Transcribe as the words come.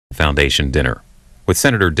Foundation dinner with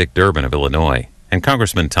Senator Dick Durbin of Illinois and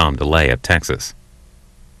Congressman Tom DeLay of Texas.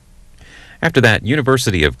 After that,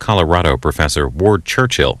 University of Colorado professor Ward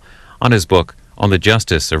Churchill on his book On the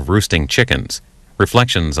Justice of Roosting Chickens,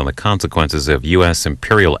 Reflections on the Consequences of U.S.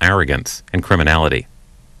 Imperial Arrogance and Criminality.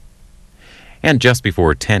 And just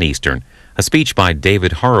before 10 Eastern, a speech by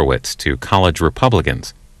David Horowitz to college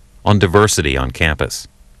Republicans on diversity on campus.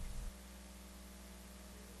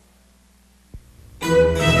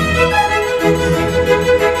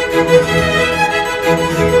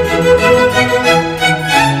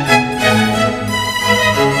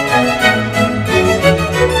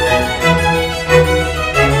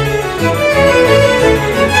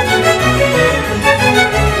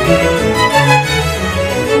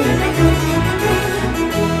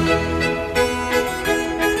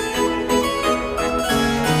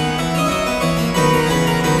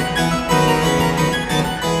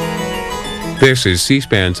 This is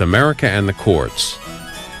C-SPAN's America and the Courts.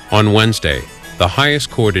 On Wednesday, the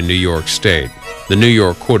highest court in New York State, the New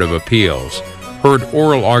York Court of Appeals, heard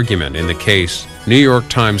oral argument in the case New York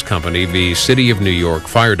Times Company v. City of New York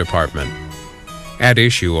Fire Department. At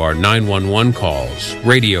issue are 911 calls,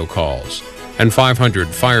 radio calls, and 500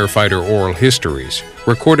 firefighter oral histories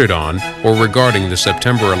recorded on or regarding the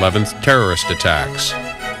September 11th terrorist attacks.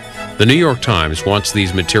 The New York Times wants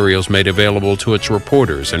these materials made available to its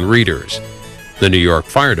reporters and readers. The New York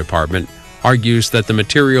Fire Department argues that the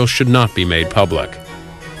material should not be made public.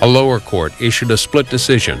 A lower court issued a split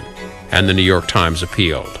decision, and the New York Times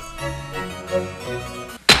appealed.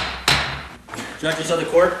 Judges of the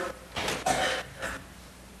court.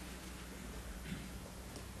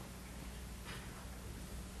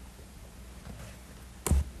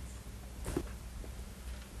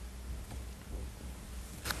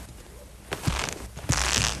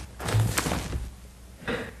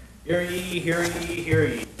 Hear ye, hear ye, hear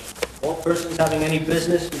ye. All persons having any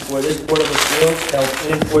business before this Court of Appeals held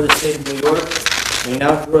in and for the State of New York may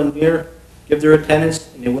now draw near, give their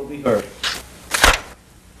attendance, and they will be heard.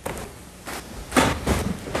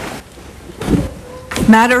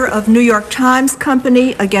 Matter of New York Times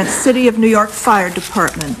Company against City of New York Fire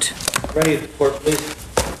Department. Ready at the court, please.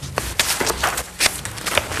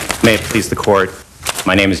 May it please the Court.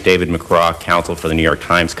 My name is David McCraw, counsel for the New York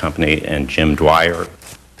Times Company, and Jim Dwyer,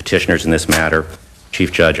 petitioners in this matter.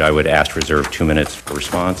 Chief Judge, I would ask to reserve 2 minutes for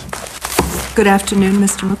response. Good afternoon,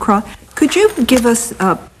 Mr. McCraw. Could you give us,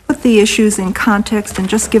 put the issues in context and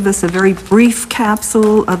just give us a very brief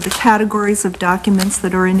capsule of the categories of documents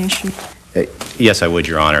that are in issue? Yes, I would,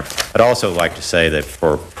 Your Honor. I'd also like to say that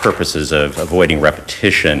for purposes of avoiding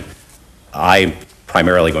repetition, I'm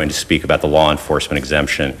primarily going to speak about the law enforcement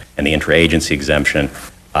exemption and the interagency exemption.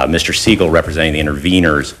 Mr. Siegel, representing the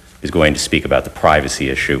interveners, is going to speak about the privacy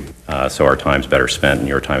issue, so our time's better spent and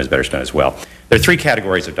your time is better spent as well. There are 3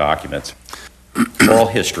 categories of documents. Oral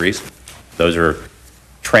histories. Those are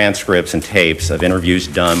transcripts and tapes of interviews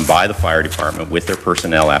done by the fire department with their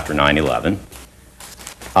personnel after 9/11.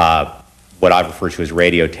 What I refer to as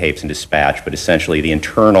radio tapes and dispatch, but essentially the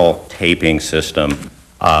internal taping system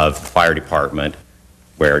of the fire department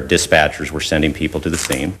where dispatchers were sending people to the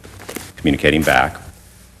scene, communicating back.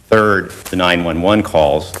 Third, the 911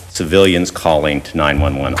 calls, civilians calling to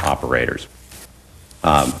 911 operators.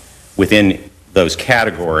 Within those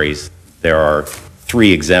categories, there are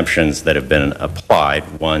 3 exemptions that have been applied.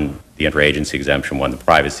 One, the interagency exemption, one, the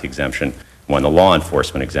privacy exemption, one, the law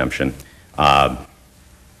enforcement exemption.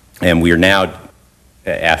 And we are now,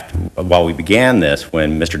 while we began this,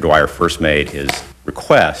 when Mr. Dwyer first made his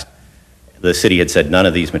request, the city had said none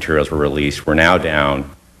of these materials were released. We're now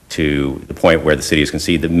down to the point where the city has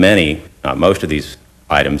conceded that many, not most of these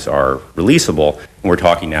items are releasable, and we're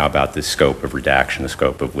talking now about the scope of redaction, the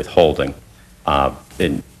scope of withholding. I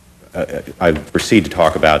proceed to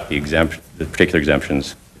talk about the particular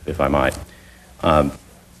exemptions, if I might.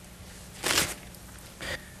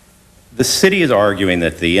 The city is arguing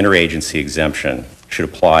that the interagency exemption should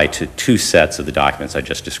apply to 2 sets of the documents I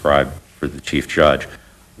just described for the Chief Judge.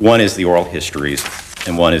 One is the oral histories,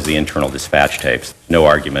 and one is the internal dispatch tapes. No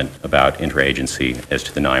argument about interagency as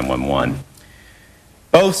to the 911.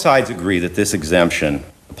 Both sides agree that this exemption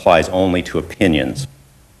applies only to opinions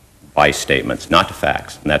by statements, not to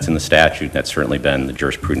facts. And that's in the statute, and that's certainly been the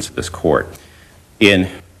jurisprudence of this court. In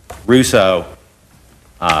Russo,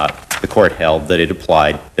 the court held that it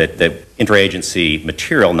applied, that interagency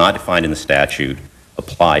material not defined in the statute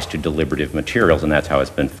applies to deliberative materials, and that's how it's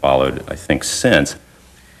been followed, I think, since.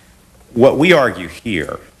 What we argue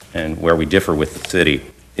here, and where we differ with the city,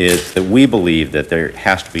 is that we believe that there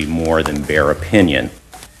has to be more than bare opinion,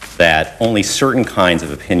 that only certain kinds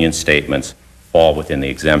of opinion statements fall within the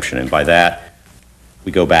exemption. And by that,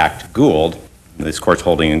 we go back to Gould, this court's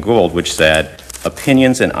holding in Gould, which said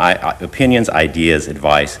opinions, ideas,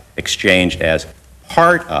 advice exchanged as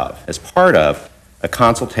part of a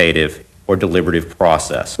consultative or deliberative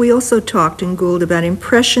process. We also talked in Gould about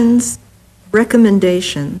impressions,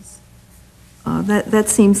 recommendations. That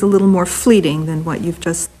seems a little more fleeting than what you've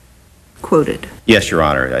just quoted. Yes, Your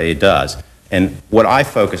Honor, it does. And what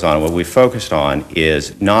we focused on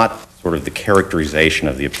is not sort of the characterization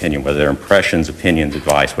of the opinion, whether they're impressions, opinions,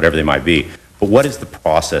 advice, whatever they might be, but what is the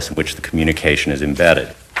process in which the communication is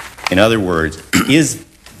embedded? In other words, is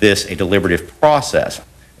this a deliberative process?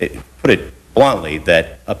 Put it bluntly,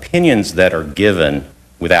 that opinions that are given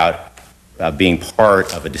without being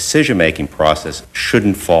part of a decision-making process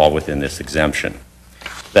shouldn't fall within this exemption.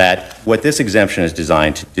 That what this exemption is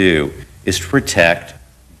designed to do is to protect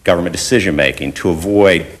government decision-making, to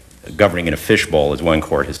avoid governing in a fishbowl, as one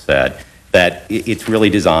court has said, that it's really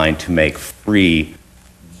designed to make free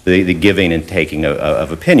the giving and taking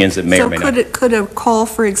of opinions that may or may not. So could a call,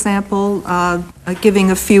 for example, giving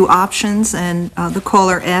a few options and the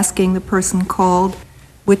caller asking the person called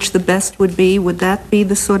which the best would be, would that be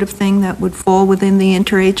the sort of thing that would fall within the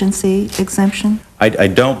interagency exemption? I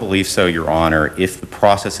don't believe so, Your Honor, if the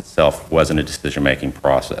process itself wasn't a decision-making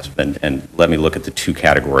process. And let me look at the two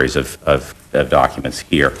categories of documents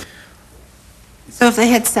here. So if they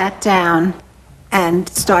had sat down and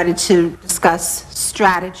started to discuss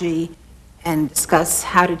strategy and discuss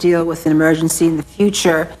how to deal with an emergency in the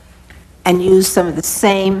future and use some of the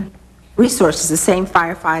same resources, the same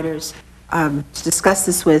firefighters to discuss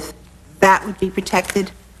this with, that would be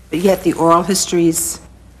protected, but yet the oral histories,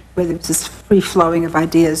 where there's this free-flowing of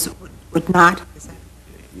ideas, would not?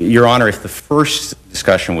 Your Honor, if the first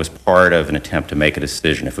discussion was part of an attempt to make a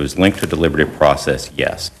decision, if it was linked to a deliberative process,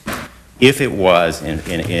 yes. If it was,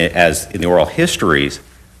 as in the oral histories,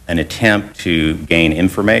 an attempt to gain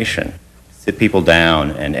information, sit people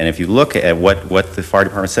down, and if you look at what the fire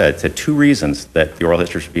department said, it said two reasons that the oral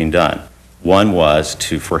histories were being done. One was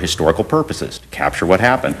for historical purposes, to capture what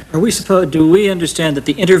happened. Do we understand that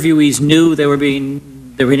the interviewees knew they were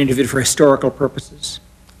being interviewed for historical purposes?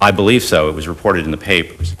 I believe so. It was reported in the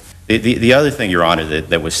papers. The other thing, Your Honor,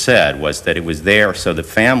 that was said was that it was there so that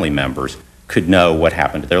family members could know what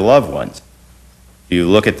happened to their loved ones. If you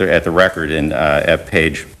look at the record at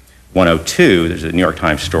page 102, there's a New York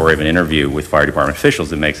Times story of an interview with fire department officials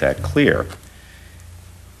that makes that clear.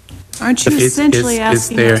 Aren't you essentially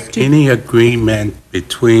asking Is us there any agreement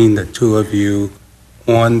between the two of you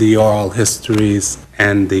on the oral histories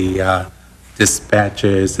and the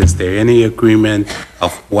dispatches? Is there any agreement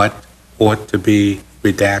of what ought to be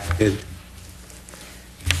redacted?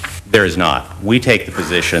 There is not. We take the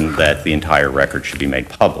position that the entire record should be made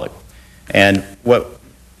public. And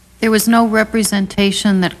there was no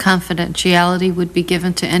representation that confidentiality would be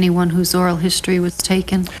given to anyone whose oral history was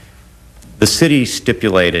taken? The city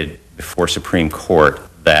stipulated before Supreme Court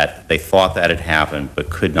that they thought that had happened but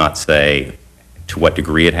could not say to what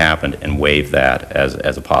degree it happened and waive that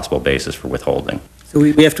as a possible basis for withholding. So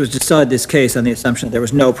we have to decide this case on the assumption that there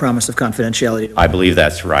was no promise of confidentiality. I believe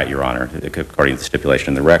that's right, Your Honor, according to the stipulation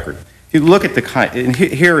in the record. If you look at and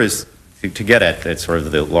here is, to get at sort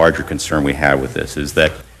of the larger concern we have with this, is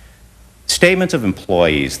that statements of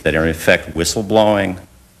employees that are in effect whistleblowing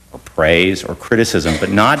or praise or criticism, but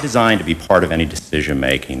not designed to be part of any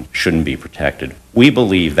decision-making, shouldn't be protected. We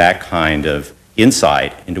believe that kind of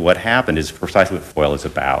insight into what happened is precisely what FOIL is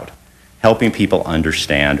about, helping people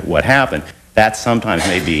understand what happened. That sometimes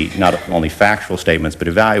may be not only factual statements, but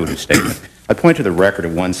evaluative statements. I point to the record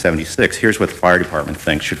of 176. Here's what the fire department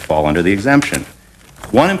thinks should fall under the exemption.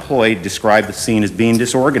 One employee described the scene as being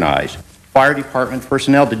disorganized. Fire department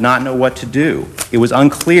personnel did not know what to do. It was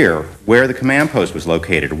unclear where the command post was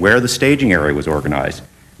located, where the staging area was organized.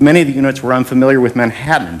 Many of the units were unfamiliar with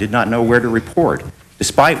Manhattan and did not know where to report.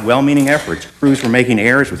 Despite well-meaning efforts, crews were making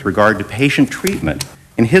errors with regard to patient treatment.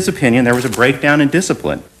 In his opinion, there was a breakdown in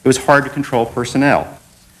discipline. It was hard to control personnel.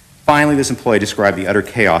 Finally, this employee described the utter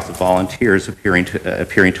chaos of volunteers appearing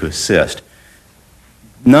to assist.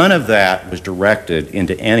 None of that was directed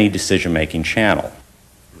into any decision-making channel.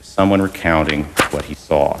 Someone recounting what he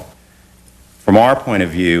saw. From our point of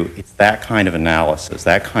view, it's that kind of analysis,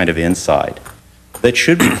 that kind of insight, that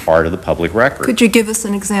should be part of the public record. Could you give us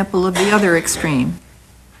an example of the other extreme?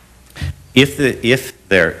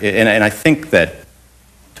 And I think that,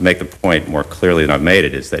 to make the point more clearly than I've made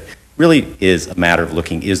it, is that really is a matter of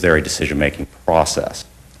looking, is there a decision-making process?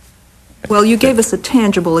 Well, you gave us a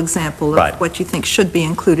tangible example of Right. what you think should be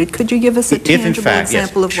included. Could you give us a tangible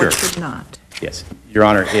example of what should not? Yes. Your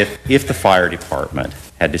Honor, if the fire department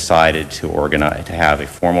had decided to have a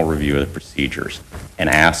formal review of the procedures and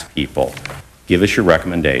ask people, give us your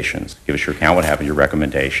recommendations, give us your account what happened, your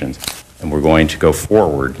recommendations, and we're going to go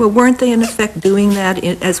forward. Well, weren't they in effect doing that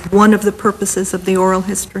as one of the purposes of the oral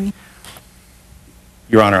history?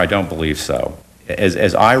 Your Honor, I don't believe so.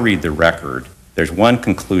 As I read the record, there's one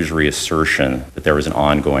conclusory assertion that there was an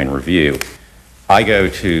ongoing review. I go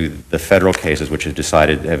to the federal cases which have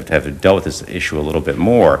decided have dealt with this issue a little bit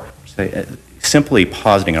more. Simply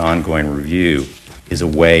positing an ongoing review is a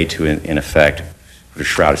way to, in effect, put a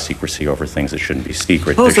shroud of secrecy over things that shouldn't be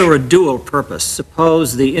secret. Suppose there were a dual purpose.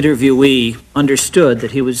 Suppose the interviewee understood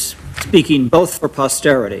that he was speaking both for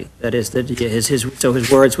posterity, that is, that so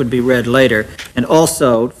his words would be read later, and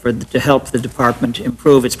also to help the department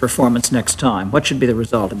improve its performance next time. What should be the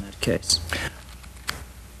result in that case?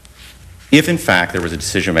 If, in fact, there was a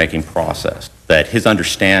decision-making process that his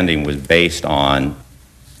understanding was based on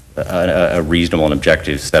a reasonable and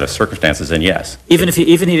objective set of circumstances, then yes. Even if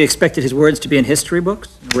he expected his words to be in history books,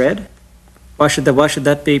 read? Why should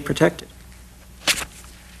that be protected?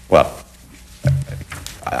 Well,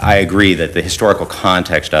 I agree that the historical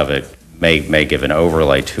context of it may give an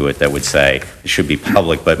overlay to it that would say it should be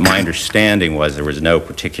public, but my understanding was there was no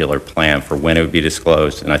particular plan for when it would be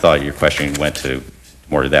disclosed, and I thought your question went to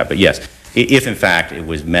more to that. But yes, if in fact it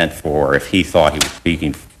was meant for, if he thought he was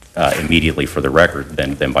speaking immediately for the record,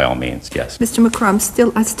 then by all means, yes. Mr.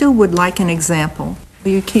 McCrum, I still would like an example.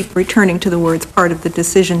 You keep returning to the words part of the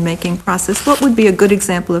decision-making process. What would be a good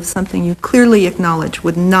example of something you clearly acknowledge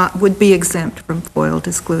would be exempt from FOIL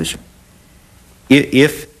disclosure?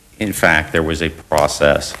 If in fact there was a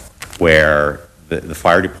process where the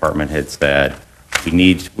fire department had said we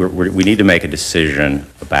need to make a decision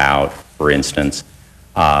about, for instance,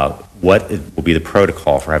 what will be the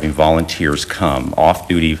protocol for having volunteers come,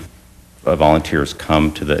 off-duty volunteers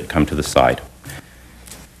come to the site,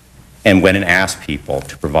 and went and asked people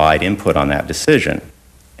to provide input on that decision,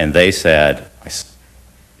 and they said,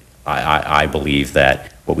 I believe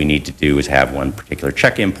that what we need to do is have one particular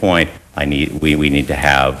check-in point. We need to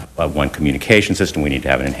have one communication system. We need to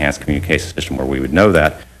have an enhanced communication system where we would know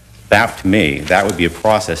that. That, to me, that would be a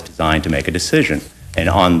process designed to make a decision. And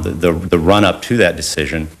on the run-up to that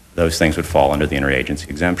decision, those things would fall under the interagency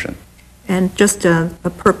exemption. And just a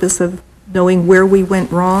purpose of knowing where we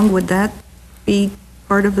went wrong, would that be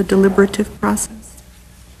part of the deliberative process?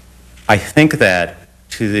 I think that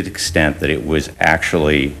to the extent that it was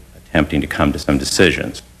actually attempting to come to some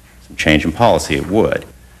decisions, some change in policy, it would.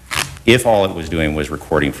 If all it was doing was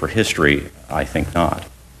recording for history, I think not.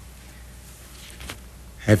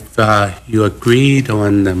 Have you agreed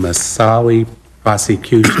on the Moussaoui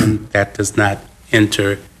prosecution? That does not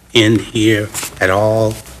enter in here at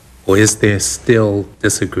all, or is there still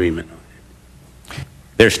disagreement on it?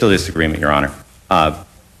 There's still disagreement, Your Honor.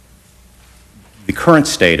 The current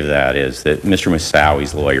state of that is that Mr.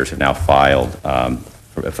 Moussaoui's lawyers have now filed a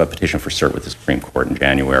petition for cert with the Supreme Court in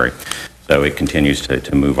January, so it continues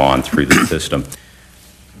to move on through the system.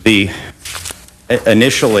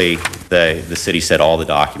 Initially, the city said all the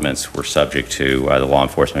documents were subject to the law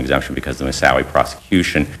enforcement exemption because of the Moussaoui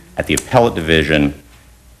prosecution. At the appellate division,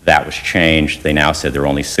 that was changed. They now said there are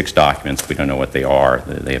only 6 documents. We don't know what they are.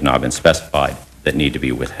 They have not been specified that need to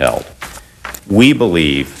be withheld. We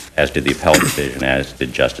believe, as did the appellate division, as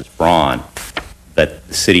did Justice Braun, that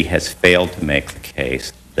the city has failed to make the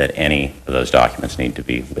case that any of those documents need to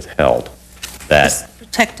be withheld. Does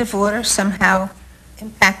protective order somehow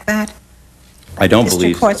impact that? I don't believe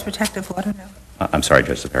District Court's protective order, no? I'm sorry,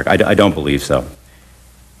 Justice Perrick. I don't believe so.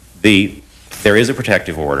 There is a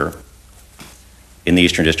protective order in the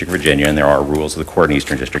Eastern District of Virginia, and there are rules of the court in the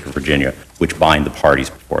Eastern District of Virginia which bind the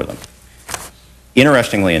parties before them.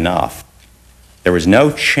 Interestingly enough, there was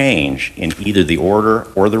no change in either the order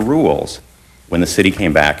or the rules when the city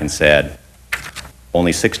came back and said,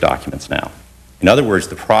 only 6 documents now. In other words,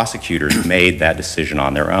 the prosecutors made that decision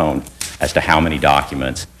on their own as to how many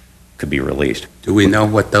documents could be released. Do we know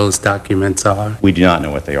what those documents are? We do not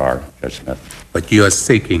know what they are, Judge Smith. But you are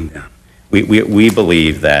seeking them. We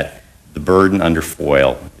believe that the burden under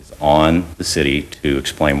FOIL is on the city to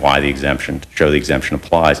explain why the exemption, to show the exemption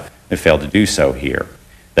applies. They failed to do so here.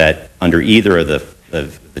 That under either of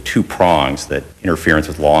the 2 prongs, that interference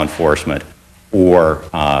with law enforcement or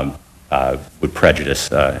would prejudice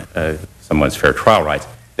someone's fair trial rights,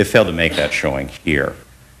 they failed to make that showing here.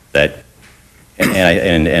 That,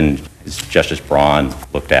 and as Justice Braun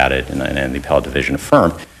looked at it and the appellate division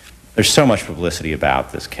affirmed, there's so much publicity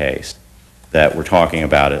about this case that we're talking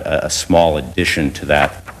about a small addition to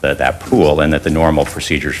that pool, and that the normal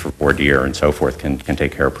procedures for voir dire and so forth can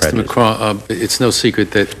take care of prejudice. Mr. McCraw, it's no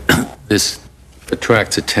secret that this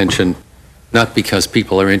attracts attention, not because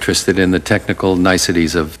people are interested in the technical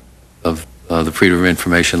niceties of the Freedom of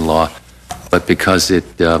Information law, but because it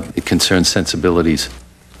concerns sensibilities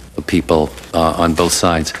of people on both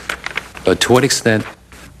sides. But to what extent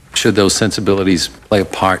should those sensibilities play a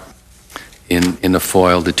part in the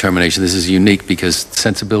FOIL determination? This is unique because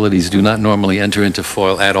sensibilities do not normally enter into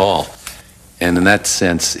FOIL at all. And in that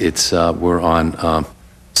sense, we're on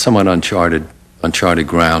somewhat uncharted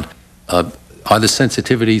ground. Are the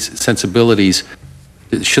sensibilities,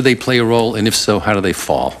 should they play a role, and if so, how do they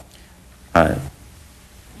fall?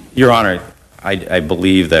 Your Honor, I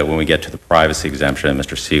believe that when we get to the privacy exemption, and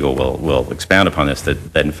Mr. Siegel will expound upon this,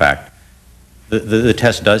 that in fact, the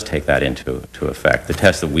test does take that into effect. The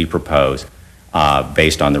test that we propose,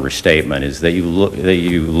 based on the restatement, is that you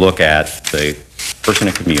look at the person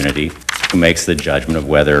in community who makes the judgment of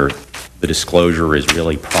whether the disclosure is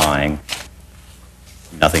really prying,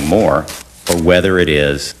 nothing more, or whether it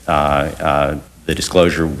is the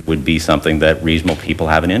disclosure would be something that reasonable people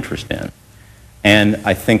have an interest in. And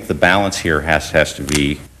I think the balance here has to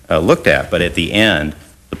be looked at, but at the end,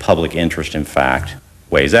 the public interest, in fact,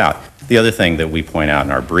 weighs out. The other thing that we point out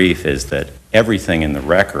in our brief is that everything in the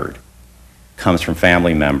record comes from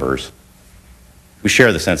family members who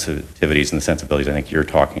share the sensitivities and the sensibilities I think you're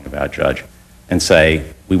talking about, Judge, and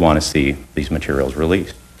say, we want to see these materials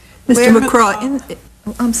released. Mr. McCraw,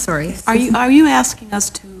 I'm sorry. Are you asking us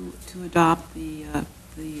to adopt the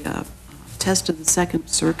test of the Second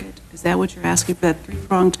Circuit? Is that what you're asking for, that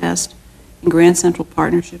three-pronged test in Grand Central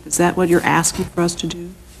Partnership? Is that what you're asking for us to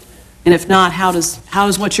do? And if not, how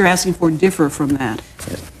does what you're asking for differ from that?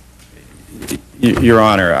 Your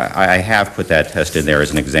Honor, I have put that test in there as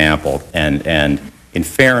an example, and in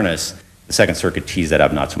fairness, the Second Circuit teased that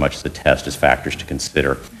up not so much as a test as factors to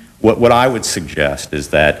consider. What I would suggest is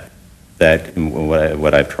that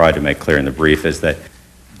what I've tried to make clear in the brief is that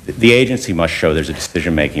the agency must show there's a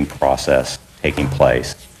decision-making process taking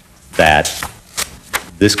place, that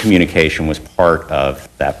this communication was part of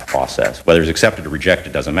that process. Whether it's accepted or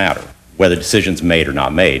rejected doesn't matter. Whether decisions made or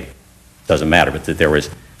not made doesn't matter, but that there was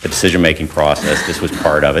a decision-making process, this was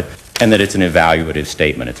part of it, and that it's an evaluative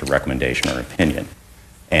statement, it's a recommendation or opinion.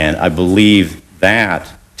 And I believe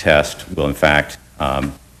that test will, in fact,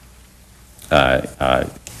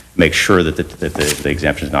 make sure that the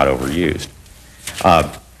exemption is not overused.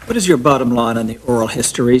 What is your bottom line on the oral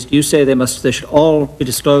histories? Do you say they should all be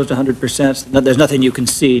disclosed 100%? There's nothing you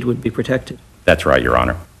concede would be protected? That's right, Your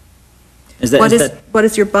Honor. What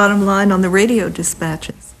is your bottom line on the radio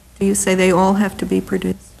dispatches? Do you say they all have to be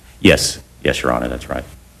produced? Yes, Your Honor, that's right.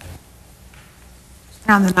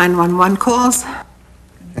 On the 911 calls?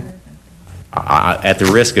 At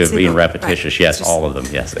the risk of being repetitious, yes, all of them,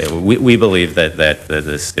 yes. We believe that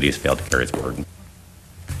the city has failed to carry its burden.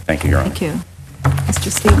 Thank you, Your Honor. Thank you.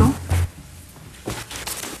 Mr. Siegel?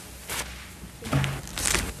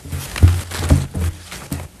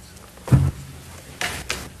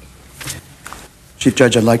 Chief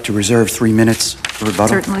Judge, I'd like to reserve 3 minutes for rebuttal.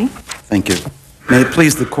 Certainly. Thank you. May it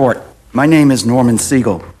please the Court, my name is Norman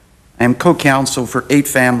Siegel. I am co-counsel for 8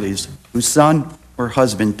 families whose son or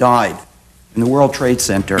husband died in the World Trade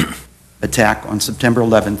Center attack on September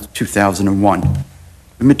 11, 2001.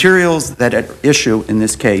 The materials that are at issue in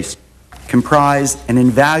this case comprise an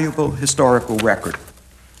invaluable historical record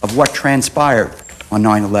of what transpired on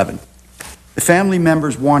 9/11. The family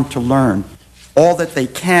members want to learn all that they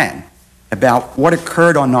can about what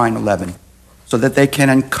occurred on 9/11 so that they can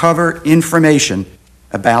uncover information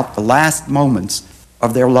about the last moments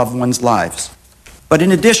of their loved ones' lives. But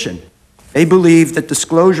in addition, they believe that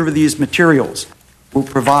disclosure of these materials will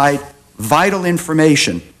provide vital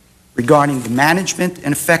information regarding the management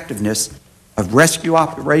and effectiveness of rescue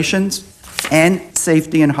operations and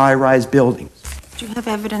safety in high-rise buildings. Do you have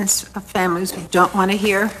evidence of families who don't want to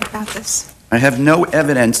hear about this? I have no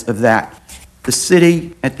evidence of that. The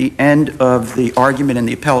city, at the end of the argument in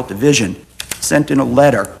the appellate division, sent in a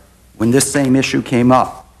letter when this same issue came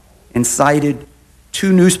up and cited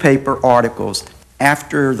 2 newspaper articles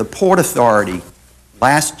after the Port Authority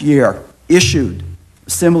last year issued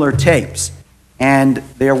similar tapes, and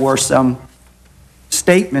there were some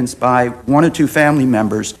statements by 1 or 2 family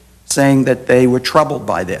members saying that they were troubled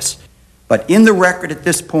by this. But in the record at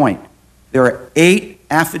this point, there are 8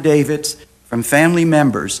 affidavits from family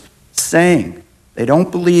members saying they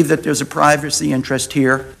don't believe that there's a privacy interest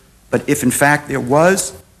here, but if in fact there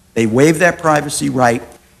was, they waive that privacy right,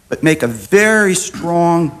 but make a very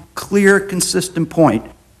strong, clear, consistent point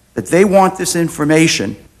that they want this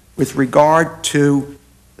information with regard to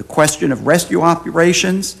the question of rescue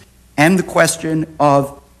operations and the question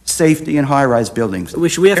of safety in high-rise buildings.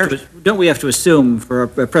 Don't we have to assume, for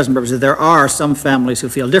present purposes, that there are some families who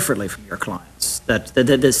feel differently from your clients?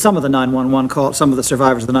 That some of the 911 call, some of the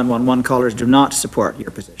survivors of the 911 callers do not support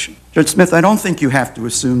your position? Judge Smith, I don't think you have to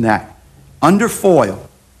assume that. Under FOIL,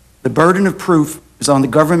 the burden of proof is on the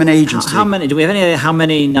government agency. Do we have any idea how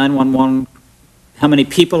many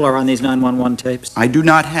people are on these 911 tapes? I do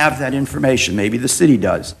not have that information. Maybe the city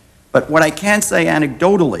does. But what I can say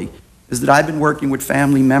anecdotally is that I've been working with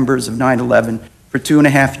family members of 9/11 for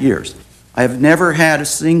 2.5 years. I have never had a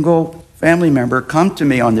single family member come to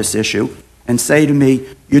me on this issue and say to me,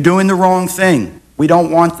 "You're doing the wrong thing. We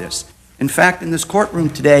don't want this." In fact, in this courtroom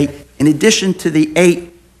today, in addition to the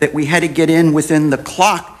 8 that we had to get in within the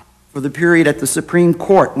clock for the period at the Supreme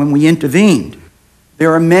Court when we intervened,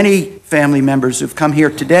 there are many family members who've come here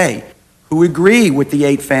today who agree with the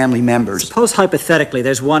 8 family members. Suppose hypothetically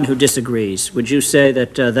there's one who disagrees. Would you say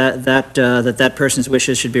that that person's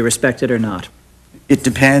wishes should be respected or not? It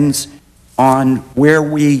depends on where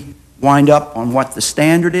we wind up on what the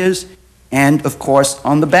standard is and, of course,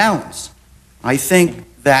 on the balance. I think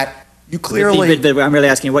that you clearly... But I'm really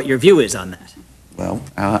asking what your view is on that. Well,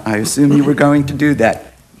 I assume you were going to do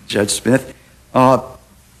that, Judge Smith.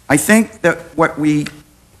 I think that what we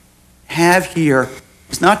have here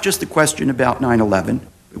is not just a question about 9/11.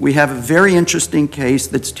 We have a very interesting case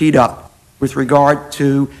that's teed up with regard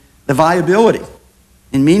to the viability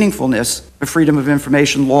and meaningfulness of freedom of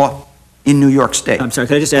information law in New York State. I'm sorry,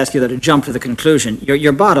 could I just ask you to jump to the conclusion?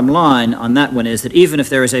 Your bottom line on that one is that even if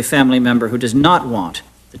there is a family member who does not want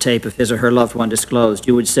the tape of his or her loved one disclosed,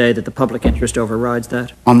 you would say that the public interest overrides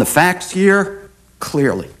that? On the facts here,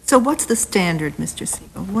 clearly. So what's the standard, Mr.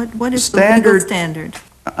 Siegel? What is the legal standard?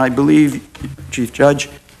 I believe, Chief Judge,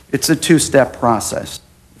 it's a 2-step process.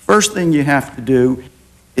 The first thing you have to do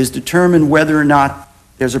is determine whether or not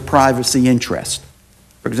there's a privacy interest.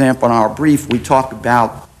 For example, in our brief, we talk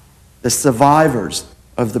about the survivors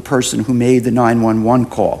of the person who made the 911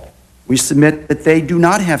 call. We submit that they do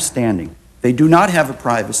not have standing. They do not have a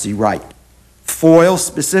privacy right. FOIL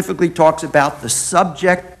specifically talks about the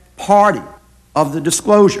subject party of the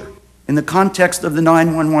disclosure. In the context of the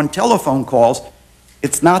 911 telephone calls,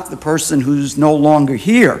 it's not the person who's no longer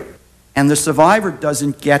here, and the survivor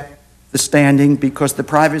doesn't get the standing because the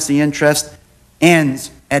privacy interest ends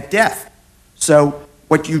at death. So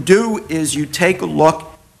what you do is you take a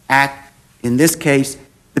look at, in this case,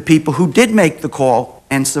 the people who did make the call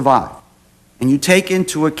and survive. And you take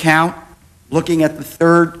into account, looking at the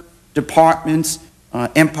Third Department's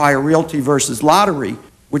Empire Realty versus Lottery,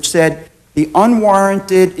 which said the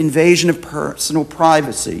unwarranted invasion of personal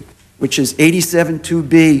privacy, which is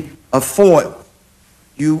 87(2)B of FOIL.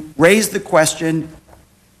 You raise the question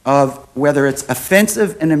of whether it's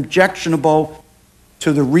offensive and objectionable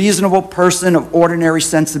to the reasonable person of ordinary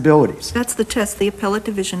sensibilities. That's the test the appellate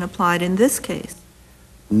division applied in this case.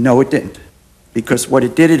 No, it didn't. Because what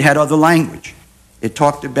it did, it had other language. It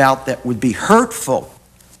talked about that would be hurtful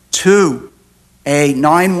to a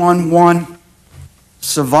 911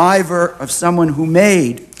 survivor of someone who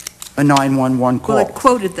made a 911 call. Well, it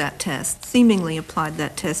quoted that test, seemingly applied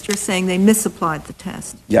that test. You're saying they misapplied the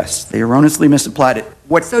test. Yes, they erroneously misapplied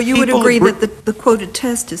it. So you would agree that the quoted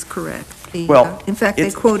test is correct? In fact, they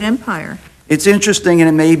quote Empire. It's interesting, and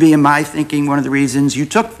it may be in my thinking one of the reasons you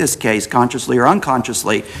took this case, consciously or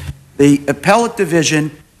unconsciously. The appellate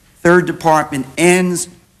division, Third Department, ends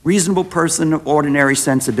reasonable person of ordinary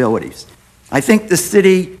sensibilities. I think the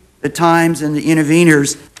city, the Times, and the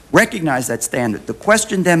interveners recognize that standard. The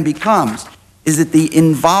question then becomes, is it the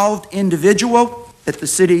involved individual that the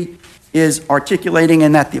city is articulating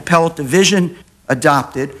and that the appellate division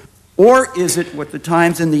adopted, or is it what the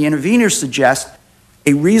Times and the interveners suggest,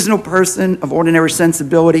 a reasonable person of ordinary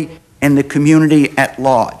sensibility and the community at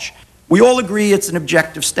large? We all agree it's an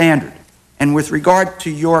objective standard. And with regard to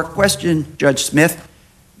your question, Judge Smith,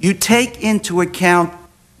 you take into account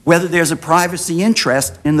whether there's a privacy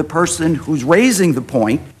interest in the person who's raising the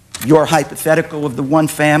point, your hypothetical of the one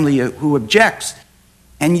family who objects,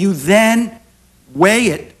 and you then weigh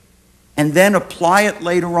it and then apply it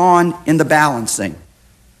later on in the balancing.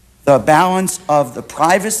 The balance of the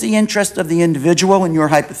privacy interest of the individual in your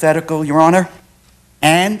hypothetical, Your Honor,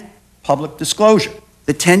 and public disclosure.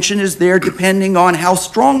 The tension is there depending on how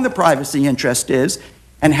strong the privacy interest is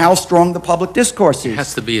and how strong the public discourse is. It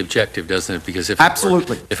has to be objective, doesn't it? Because if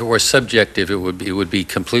Absolutely. If it were subjective, it would be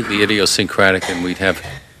completely idiosyncratic, and we'd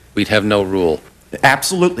have no rule.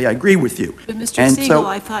 Absolutely, I agree with you. But Mr. Siegel,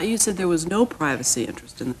 I thought you said there was no privacy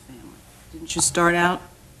interest in the family. Didn't you start out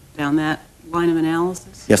down that line of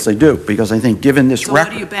analysis? Yes, I do, because I think given this So record...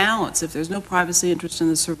 how do you balance if there's no privacy interest in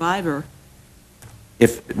the survivor?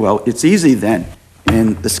 Well, it's easy then,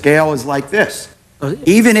 and the scale is like this.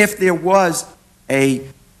 Even if there was a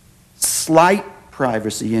slight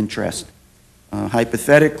privacy interest,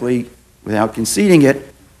 hypothetically, without conceding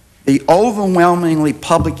it, the overwhelmingly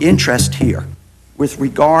public interest here with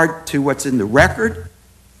regard to what's in the record,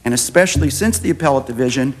 and especially since the appellate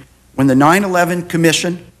division, when the 9/11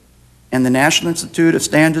 Commission and the National Institute of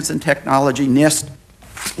Standards and Technology, NIST,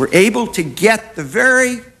 were able to get the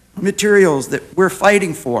very materials that we're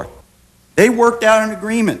fighting for. They worked out an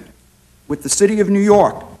agreement with the City of New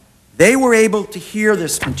York. They were able to hear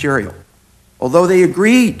this material, although they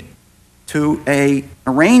agreed to an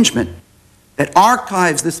arrangement that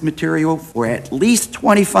archives this material for at least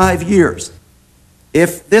 25 years.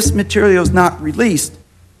 If this material is not released,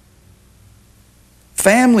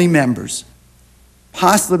 family members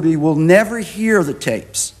possibly will never hear the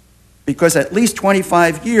tapes, because at least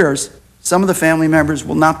 25 years, some of the family members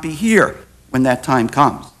will not be here when that time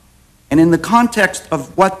comes. And in the context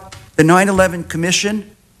of what the 9/11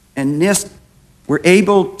 Commission and NIST were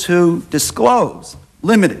able to disclose,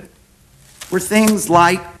 limited, were things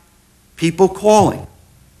like people calling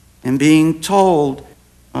and being told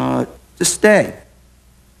to stay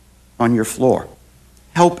on your floor.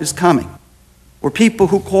 Help is coming. Or people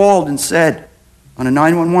who called and said on a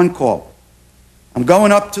 911 call, I'm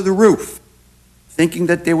going up to the roof, thinking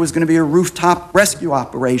that there was going to be a rooftop rescue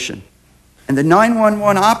operation. And the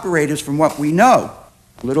 911 operators, from what we know,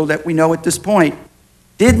 little that we know at this point,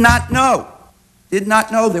 did not know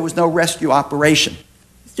there was no rescue operation.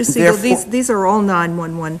 Mr. Siegel, these are all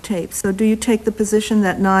 911 tapes. So do you take the position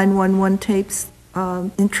that 911 tapes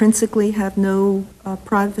intrinsically have no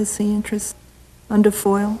privacy interest under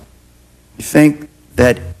FOIL? I think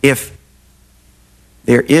that if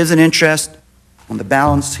there is an interest on the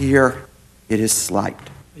balance here, it is slight.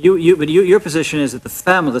 But your position is that the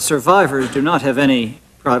family, the survivors, do not have any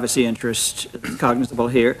privacy interest cognizable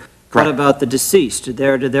here. Correct. What about the deceased? Did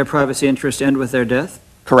their privacy interest end with their death?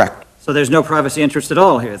 Correct. So there's no privacy interest at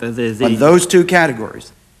all here? On those two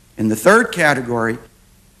categories. In the third category,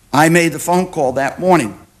 I made the phone call that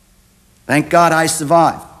morning. Thank God I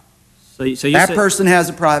survived. That person has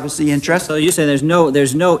a privacy interest. So you say there's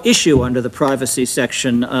no issue under the privacy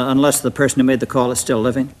section unless the person who made the call is still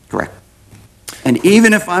living? Correct. And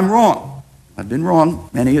even if I'm wrong, I've been wrong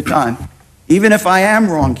many a time, even if I am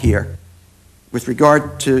wrong here, with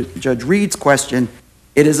regard to Judge Reed's question,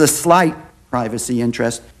 it is a slight privacy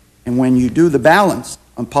interest, and when you do the balance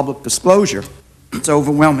on public disclosure, it's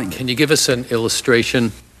overwhelming. Can you give us an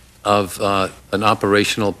illustration of an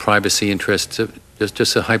operational privacy interest,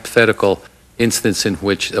 just a hypothetical instance in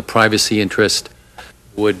which a privacy interest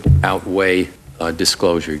would outweigh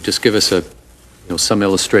disclosure? Just give us some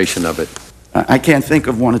illustration of it. I can't think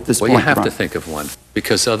of one at this point. Well, you have to think of one,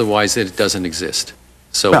 because otherwise it doesn't exist.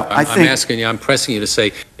 So well, I'm asking you, I'm pressing you to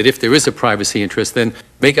say that if there is a privacy interest, then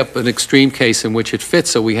make up an extreme case in which it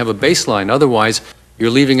fits so we have a baseline. Otherwise, you're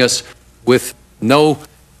leaving us with no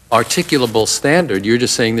articulable standard. You're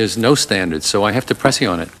just saying there's no standard, so I have to press you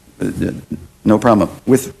on it. No problem.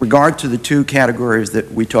 With regard to the two categories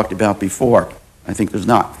that we talked about before, I think there's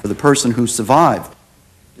not. For the person who survived,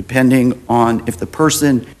 depending on if the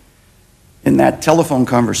person in that telephone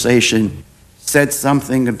conversation said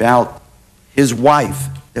something about his wife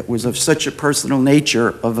that was of such a personal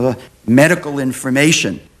nature, of a medical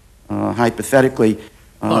information, hypothetically,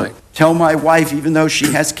 right. Tell my wife, even though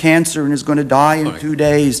she has cancer and is going to die in 2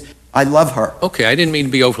 days, I love her. Okay, I didn't mean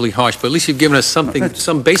to be overly harsh, but at least you've given us something,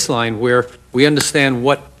 some baseline where we understand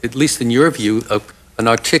what, at least in your view, an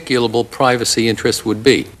articulable privacy interest would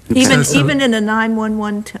be. Even in a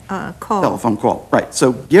 911 call? Telephone call, right.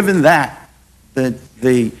 So given that,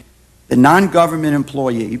 the non-government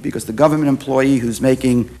employee, because the government employee who's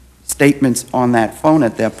making statements on that phone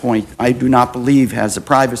at that point, I do not believe has a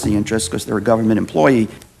privacy interest because they're a government employee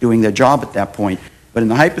doing their job at that point. But in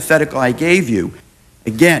the hypothetical I gave you,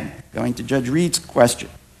 again, going to Judge Reed's question,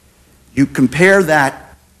 you compare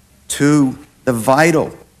that to the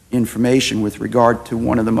vital information with regard to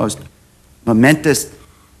one of the most momentous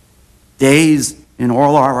days in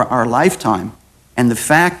all our lifetime, and the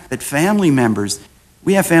fact that family members,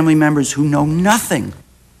 we have family members who know nothing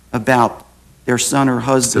about their son or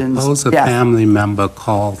husband's Suppose a family member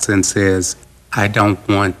calls and says, I don't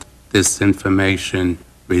want this information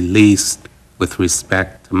released with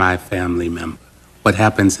respect to my family member. What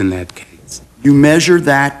happens in that case? You measure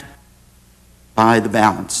that by the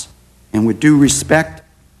balance. And with due respect,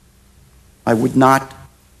 I would not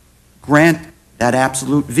grant that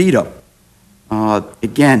absolute veto.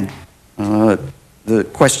 Again, the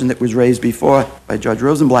question that was raised before by Judge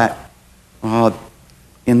Rosenblatt,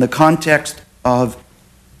 in the context of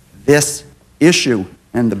this issue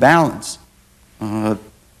and the balance,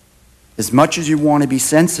 as much as you want to be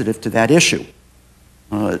sensitive to that issue,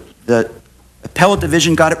 the appellate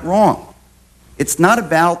division got it wrong. It's not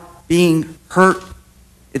about being hurt.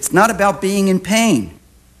 It's not about being in pain.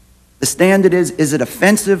 The standard is it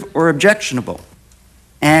offensive or objectionable?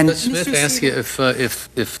 And Judge Smith asked you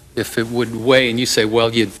if it would weigh, and you say,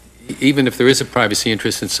 well, even if there is a privacy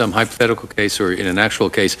interest in some hypothetical case or in an actual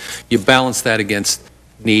case, you balance that against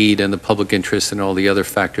need and the public interest and all the other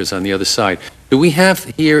factors on the other side. Do we have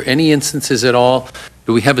here any instances at all?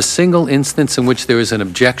 Do we have a single instance in which there is an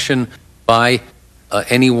objection by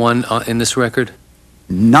anyone in this record?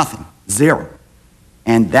 Nothing. Zero.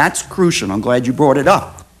 And that's crucial. I'm glad you brought it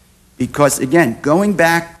up. Because, again, going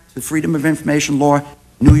back to Freedom of Information law,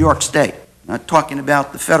 New York State, not talking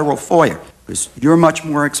about the federal FOIA, because you're much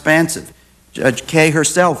more expansive. Judge Kay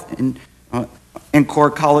herself in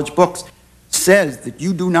Core College books says that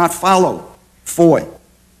you do not follow FOIA.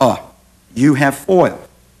 You have FOIA.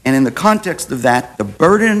 And in the context of that, the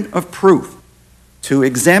burden of proof to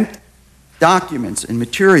exempt documents and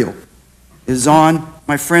material is on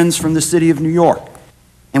my friends from the city of New York.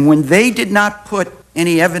 And when they did not put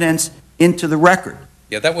any evidence into the record.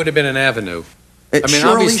 Yeah, that would have been an avenue. It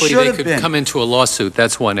surely obviously should they have could been. come into a lawsuit.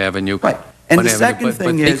 That's one avenue. Right. And One the avenue, second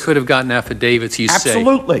thing but they is, could have gotten affidavits, you say.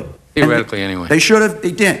 absolutely. Theoretically, anyway. They should have,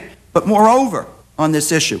 they didn't. But moreover, on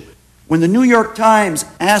this issue, when the New York Times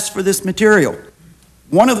asked for this material,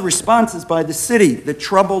 one of the responses by the city that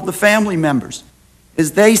troubled the family members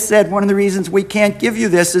is they said one of the reasons we can't give you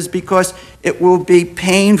this is because it will be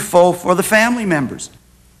painful for the family members.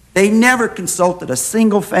 They never consulted a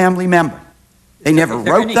single family member. They never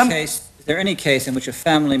wrote them. Is there any case in which a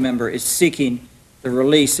family member is seeking the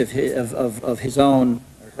release of his own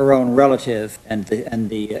or her own relative and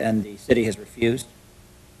the city has refused?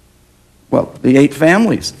 Well, the 8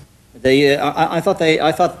 families. I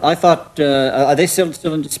thought are they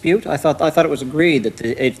still in dispute? I thought it was agreed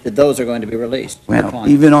that those are going to be released. Well,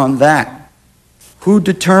 even on that, who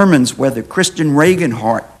determines whether Christian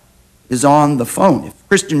Reaganhart is on the phone? If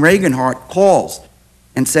Christian Reaganhart calls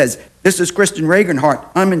and says, "This is Christian Reaganhart,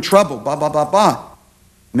 I'm in trouble, blah, blah, blah, blah,"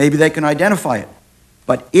 maybe they can identify it.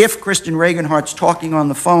 But if Christian Reaganhart's talking on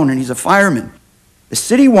the phone and he's a fireman, the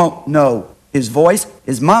city won't know his voice.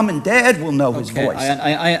 His mom and dad will know his voice.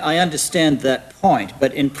 I understand that point,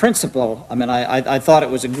 but in principle, I mean, I thought it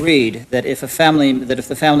was agreed that if the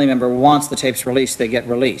family member wants the tapes released, they get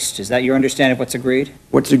released. Is that your understanding of what's agreed?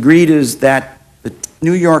 What's agreed is that the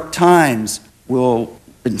New York Times will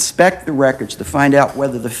inspect the records to find out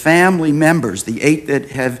whether the family members, the 8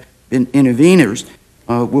 that have been interveners,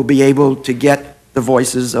 will be able to get the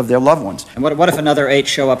voices of their loved ones. And what if another 8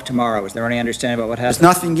 show up tomorrow? Is there any understanding about what happens?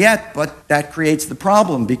 There's nothing yet, but that creates the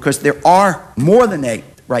problem because there are more than 8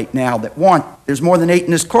 right now that want. There's more than 8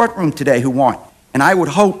 in this courtroom today who want. And I would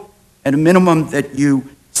hope, at a minimum, that you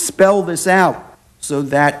spell this out so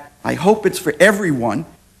that I hope it's for everyone,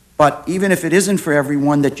 but even if it isn't for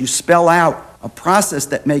everyone, that you spell out a process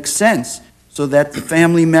that makes sense so that the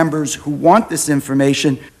family members who want this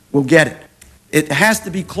information will get it. It has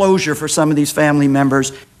to be closure for some of these family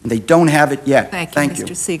members, and they don't have it yet. Thank you,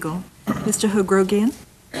 Mr. Siegel. Mr. Hagrogian,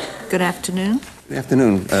 good afternoon. Good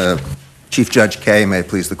afternoon. Chief Judge Kay, may it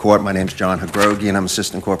please the court. My name is John Hagrogian. I'm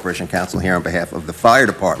Assistant Corporation Counsel here on behalf of the Fire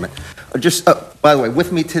Department. By the way,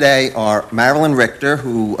 with me today are Marilyn Richter,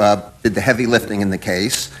 who did the heavy lifting in the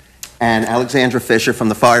case, and Alexandra Fisher from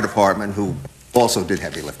the Fire Department, who also did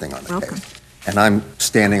heavy lifting on the case. And I'm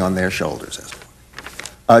standing on their shoulders as well.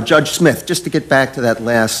 Judge Smith, just to get back to that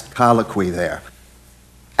last colloquy there,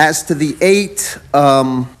 as to the eight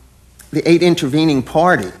intervening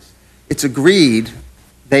parties, it's agreed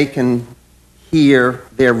they can hear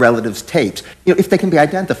their relatives' tapes, if they can be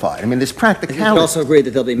identified. I mean, there's practicality. You also agree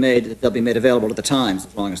that they'll be made available to the Times,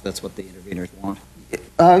 as long as that's what the interveners want.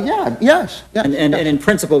 Yes. And in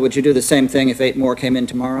principle, would you do the same thing if 8 more came in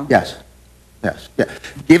tomorrow? Yes.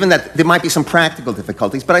 Given that there might be some practical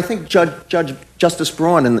difficulties, but I think Justice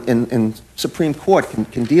Braun in Supreme Court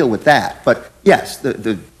can deal with that. But yes,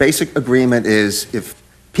 the basic agreement is if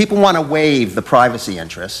people want to waive the privacy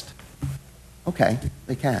interest, okay,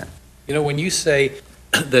 they can. When you say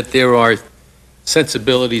that there are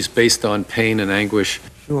sensibilities based on pain and anguish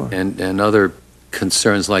and other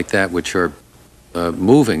concerns like that which are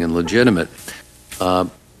moving and legitimate,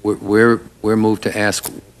 we're moved to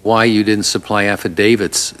ask why you didn't supply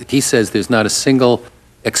affidavits. He says there's not a single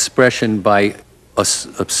expression by a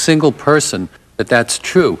single person that that's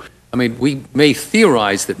true. I mean, we may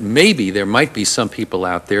theorize that maybe there might be some people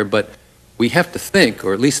out there, but we have to think,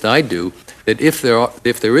 or at least I do, that if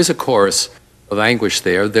there is a chorus anguish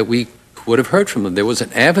there that we would have heard from them. There was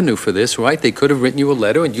an avenue for this, right? They could have written you a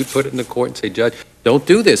letter and you'd put it in the court and say, Judge, don't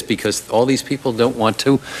do this because all these people don't want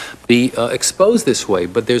to be exposed this way.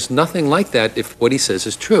 But there's nothing like that if what he says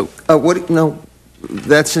is true. No,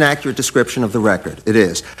 that's an accurate description of the record. It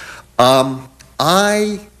is.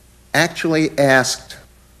 I actually asked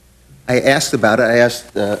about it. I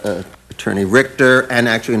asked Attorney Richter and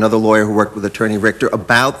actually another lawyer who worked with Attorney Richter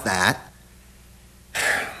about that.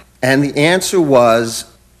 And the answer was,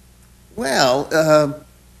 well,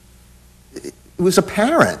 it was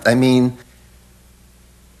apparent. I mean,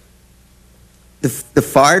 the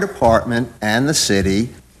fire department and the city,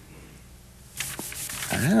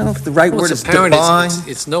 I don't know if the right word is divine.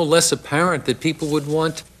 It's no less apparent that people would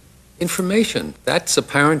want information. That's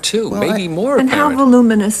apparent too, Well, maybe more And apparent. how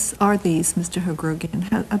voluminous are these, Mr.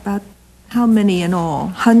 Hagrogian? About how many in all?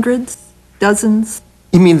 Hundreds? Dozens?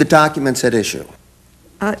 You mean the documents at issue?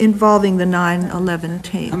 Involving the 9/11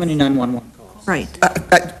 tape? How many 911 calls? Right.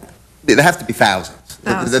 There have to be thousands.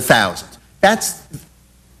 Thousands. The thousands. That's,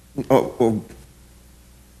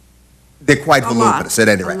 they're quite voluminous at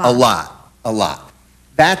any rate. A lot.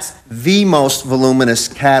 That's the most voluminous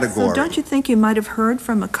category. So don't you think you might have heard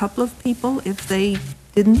from a couple of people if they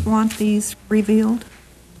didn't want these revealed?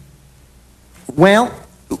 Well,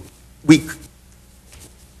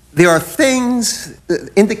 there are things,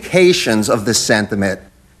 indications of this sentiment,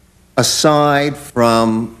 aside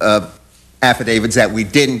from affidavits that we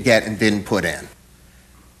didn't get and didn't put in.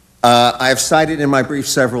 I have cited in my brief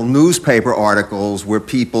several newspaper articles where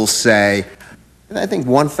people say, and I think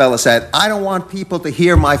one fellow said, I don't want people to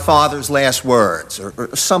hear my father's last words,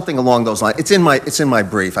 or something along those lines. It's in my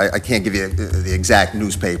brief. I can't give you the exact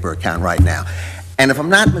newspaper account right now. And if I'm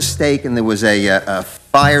not mistaken, there was a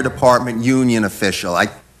fire department union official, I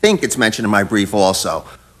think it's mentioned in my brief also,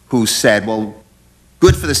 who said, well,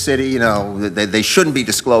 good for the city, you know, they shouldn't be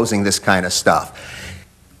disclosing this kind of stuff.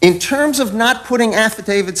 In terms of not putting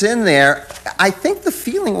affidavits in there, I think the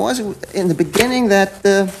feeling was in the beginning that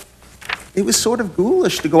it was sort of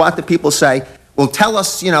ghoulish to go out to people and say, well, tell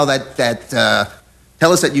us, you know,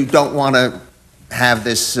 tell us that you don't want to have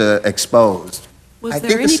this exposed. Was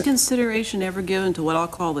there any consideration ever given to what I'll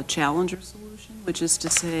call the challenger solution, which is to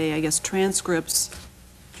say, I guess, transcripts,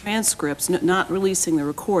 not releasing the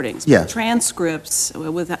recordings, but Yes. transcripts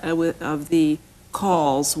of the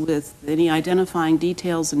calls with any identifying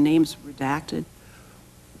details and names redacted?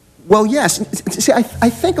 Well, yes. See, I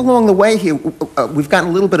think along the way here, we've gotten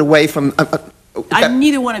a little bit away from...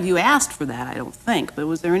 Neither one of you asked for that, I don't think, but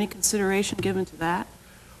was there any consideration given to that?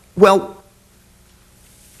 Well,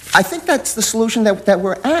 I think that's the solution that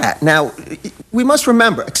we're at. Now, we must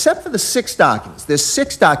remember, except for the 6 documents, there's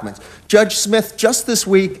 6 documents. Judge Smith, just this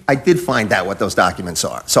week, I did find out what those documents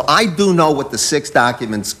are. So I do know what the 6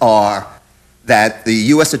 documents are that the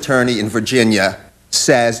U.S. Attorney in Virginia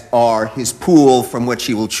says are his pool from which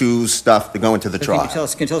he will choose stuff to go into the trial. Can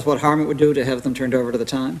you tell us what harm it would do to have them turned over to the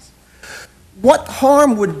Times? What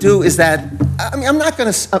harm would do is that, I mean, I'm not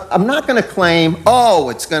going to claim, oh,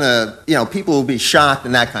 it's going to, you know, people will be shocked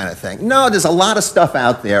and that kind of thing. No, there's a lot of stuff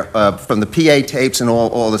out there from the PA tapes and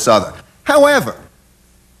all this other. However,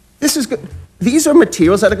 these are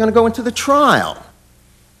materials that are going to go into the trial.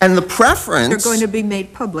 And the preference... They're going to be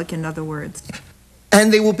made public, in other words.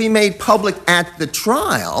 And they will be made public at the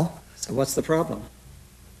trial. So what's the problem?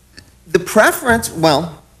 The preference,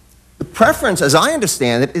 as I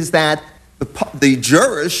understand it, is that the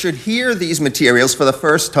jurors should hear these materials for the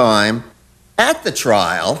first time at the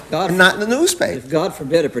trial and not in the newspaper. If, God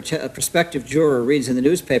forbid, a prospective juror reads in the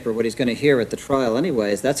newspaper what he's going to hear at the trial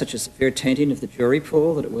anyway, is that such a severe tainting of the jury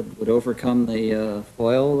pool that it would overcome the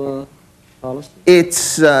FOIL policy?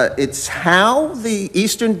 It's how the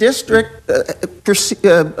Eastern District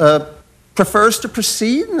prefers to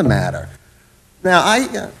proceed in the matter. Now, I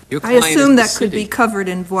assume that could be covered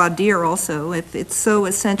in voir dire also. If it's so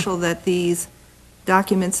essential that these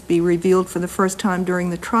documents be revealed for the first time during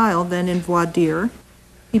the trial, then in voir dire,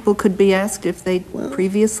 people could be asked if they'd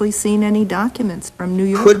previously seen any documents from New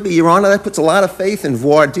York. Could be, Your Honor. That puts a lot of faith in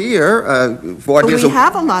voir dire. But we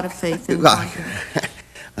have a lot of faith in voir dire.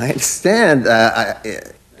 I understand.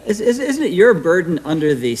 Isn't it your burden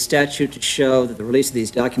under the statute to show that the release of these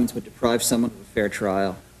documents would deprive someone of a fair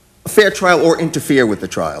trial? A fair trial or interfere with the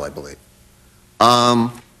trial, I believe.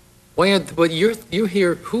 But you're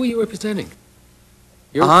here, who are you representing?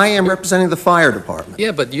 I am representing the fire department.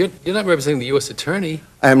 Yeah, but you're not representing the U.S. Attorney.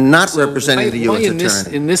 I am not representing the U.S.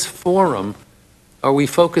 Attorney. In this forum, are we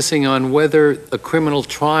focusing on whether a criminal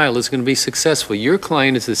trial is going to be successful? Your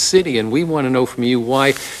client is the city, and we want to know from you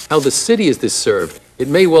how the city is this served. It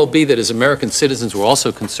may well be that as American citizens, we're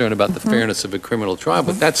also concerned about the fairness of a criminal trial,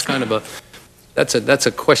 but that's kind of that's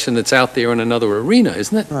a question that's out there in another arena,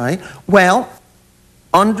 isn't it? Right. Well,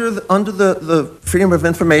 under the Freedom of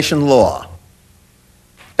Information law,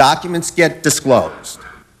 documents get disclosed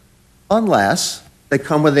unless they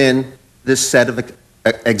come within this set of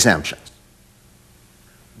exemptions.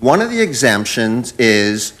 One of the exemptions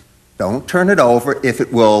is don't turn it over if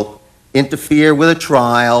it will interfere with a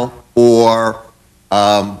trial or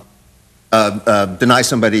deny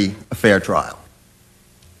somebody a fair trial.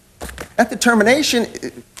 That determination,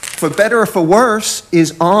 for better or for worse,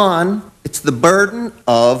 it's the burden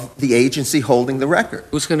of the agency holding the record.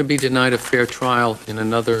 Who's going to be denied a fair trial in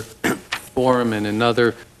another forum, in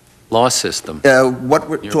another law system? What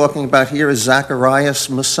we're talking about here is Zacarias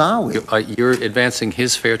Moussaoui. You're advancing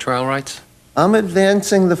his fair trial rights? I'm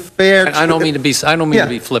advancing the fair. I don't mean to be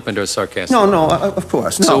flippant or sarcastic. No, of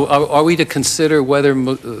course. No. So are we to consider whether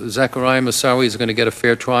Zacarias Moussaoui is going to get a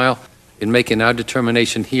fair trial in making our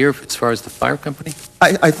determination here as far as the fire company?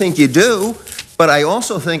 I think you do, but I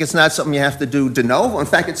also think it's not something you have to do de novo. In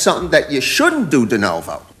fact, it's something that you shouldn't do de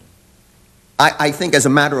novo. I think as a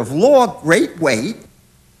matter of law, great weight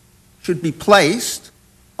should be placed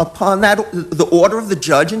upon the order of the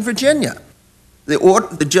judge in Virginia.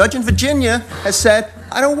 The judge in Virginia has said,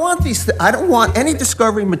 I don't want any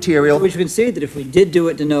discovery material. We should concede that if we did do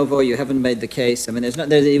it de novo, you haven't made the case. I mean,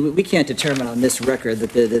 we can't determine on this record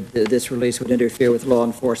that this release would interfere with law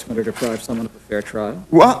enforcement or deprive someone of a fair trial.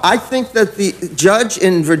 Well, I think that the judge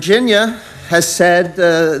in Virginia has said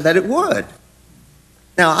that it would.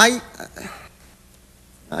 Now, I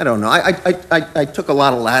don't know. I took a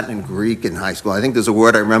lot of Latin and Greek in high school. I think there's a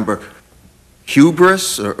word I remember,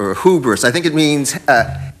 hubris or hubris. I think it means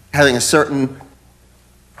having a certain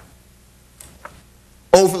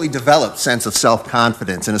overly developed sense of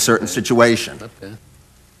self-confidence in a certain situation. Okay.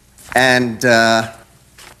 And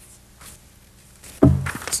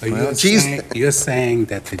so you're saying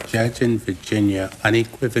that the judge in Virginia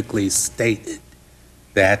unequivocally stated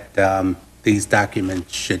that these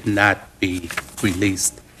documents should not be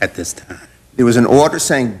released at this time? There was an order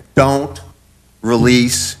saying don't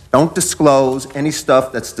release, don't disclose any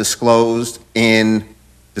stuff that's disclosed in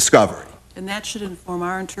discovery. And that should inform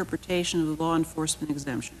our interpretation of the law enforcement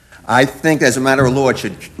exemption. I think as a matter of law, it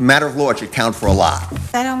should count for a lot.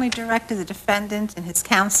 That only directed the defendant and his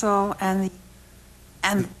counsel and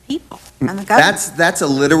the people and the government. That's a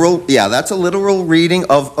literal reading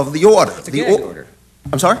of the order. It's a gag order.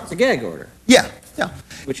 I'm sorry? It's a gag order. Yeah.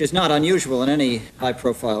 Which is not unusual in any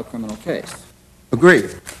high-profile criminal case.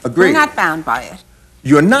 Agreed. We're not bound by it.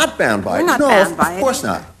 You're not bound by it? We're not bound by it. Of course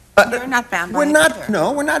not. You're not bound by it either.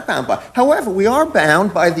 No, we're not bound by it. However, we are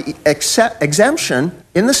bound by the exemption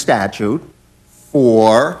in the statute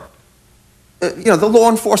for, the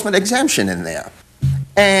law enforcement exemption in there.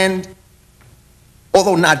 And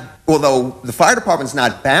although the fire department's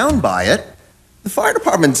not bound by it, the fire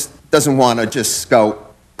department doesn't want to just go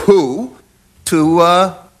poo to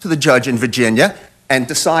the judge in Virginia and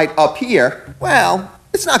decide up here, well,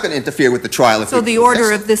 it's not going to interfere with the trial. So the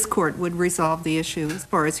order of this court would resolve the issue as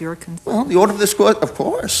far as you're concerned? Well, the order of this court, of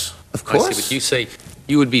course. I see, but you say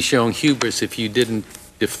you would be showing hubris if you didn't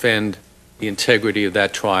defend the integrity of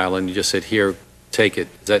that trial and you just said, here, take it.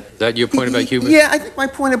 Is that your point about hubris? Yeah, I think my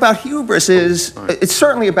point about hubris is, it's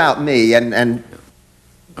certainly about me and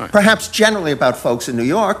perhaps generally about folks in New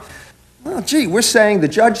York. Well, gee, we're saying the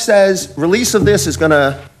judge says release of this is going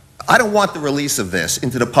to, I don't want the release of this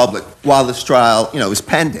into the public while this trial, is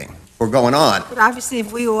pending or going on. But obviously,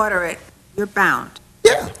 if we order it, you're bound.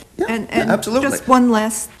 Yeah, absolutely. Just one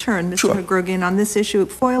last turn, Mr. Sure. Hagrogian, on this issue.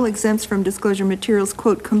 FOIL exempts from disclosure materials,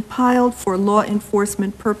 quote, compiled for law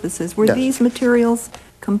enforcement purposes. Were Yes. these materials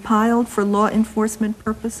compiled for law enforcement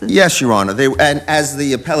purposes? Yes, Your Honor. And as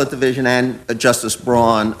the Appellate Division and Justice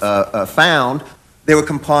Braun found, they were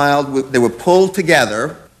compiled, they were pulled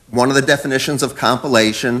together, one of the definitions of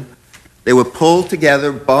compilation. They were pulled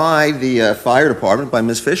together by the fire department, by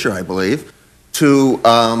Ms. Fisher, I believe, for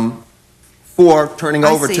turning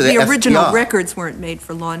over to the FBI. The original records weren't made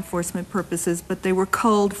for law enforcement purposes, but they were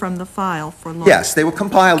culled from the file for law. Yes, they were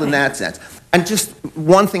compiled in that sense. And just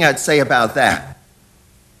one thing I'd say about that.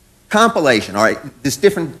 Compilation, all right, there's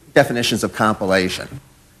different definitions of compilation.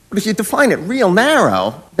 But if you define it real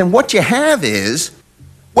narrow, then what you have is,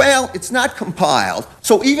 well, it's not compiled,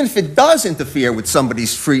 so even if it does interfere with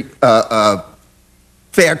somebody's fair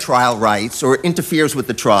trial rights or interferes with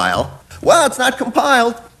the trial, well, it's not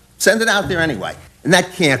compiled, send it out there anyway. And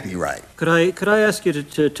that can't be right. Could I ask you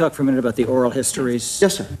to talk for a minute about the oral histories?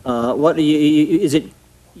 Yes, sir. Is it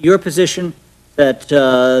your position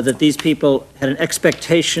that these people had an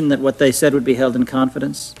expectation that what they said would be held in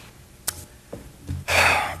confidence?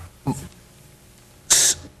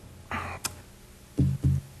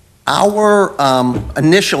 Our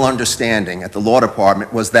initial understanding at the law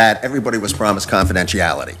department was that everybody was promised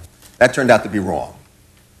confidentiality. That turned out to be wrong.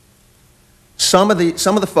 Some of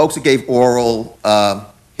the folks who gave oral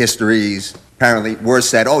histories apparently were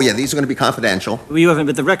said, oh yeah, these are going to be confidential.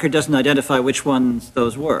 But the record doesn't identify which ones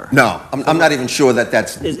those were. No, I'm not even sure that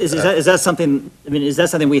that's... Is that something, I mean, is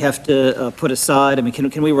that something we have to put aside? I mean,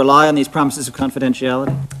 can we rely on these promises of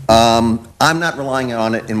confidentiality? I'm not relying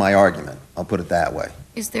on it in my argument. I'll put it that way.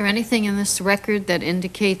 Is there anything in this record that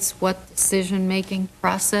indicates what decision-making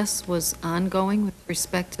process was ongoing with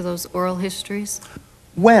respect to those oral histories?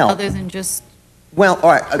 Well... Other than just all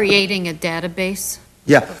right, creating a database?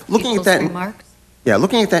 Yeah, looking at that. Remarks? Yeah,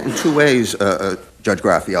 looking at that in two ways, Judge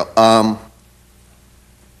Graffio.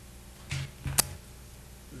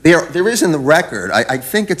 There is in the record. I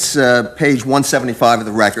think it's page 175 of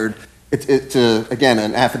the record. It's again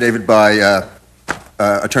an affidavit by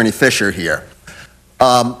Attorney Fisher here.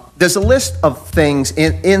 There's a list of things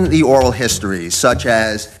in the oral histories, such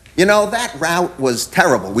as, you know, that route was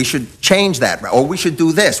terrible. We should change that route, or we should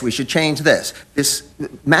do this. We should change this.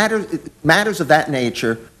 Matters of that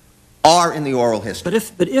nature are in the oral history.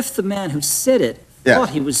 But if the man who said it thought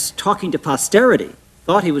he was talking to posterity,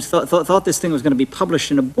 thought this thing was going to be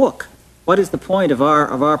published in a book, what is the point of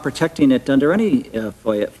our protecting it under any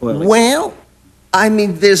FOIA? Well, I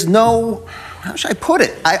mean, there's no, how should I put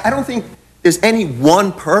it? I don't think there's any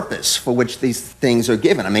one purpose for which these things are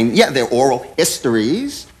given. I mean, yeah, they're oral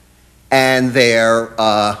histories, and they're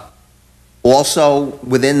also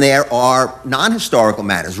within there are non-historical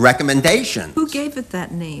matters, recommendations. Who gave it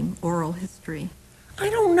that name, oral history? I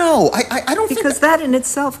don't know. I don't because think that in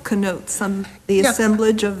itself connotes the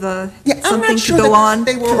assemblage of something I'm not sure to go on.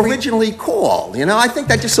 They were originally called. You know, I think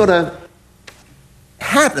that just sort of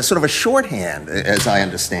happened, sort of a shorthand, as I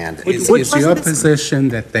understand it. Is your position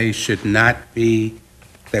that they should not be,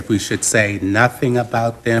 that we should say nothing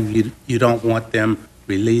about them? You don't want them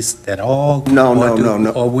released at all?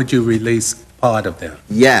 No. Or would you release part of them?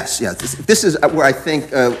 Yes. This is where I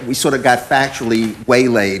think we sort of got factually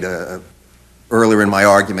waylaid earlier in my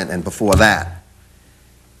argument and before that.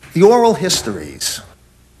 The oral histories,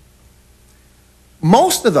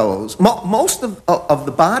 most of those, most of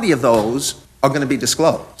the body of those are going to be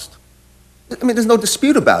disclosed. I mean, there's no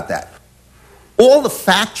dispute about that. All the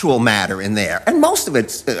factual matter in there, and most of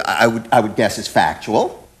it, I would guess, is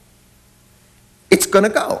factual. It's going to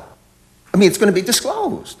go. I mean, it's going to be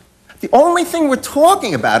disclosed. The only thing we're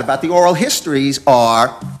talking about the oral histories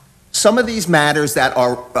are some of these matters that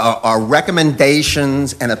are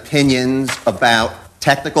recommendations and opinions about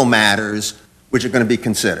technical matters which are going to be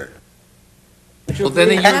considered. Well,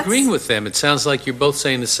 then you're agreeing with them. It sounds like you're both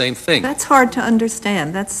saying the same thing. That's hard to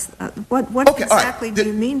understand. That's what exactly do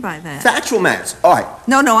you mean by that? Factual matters. All right.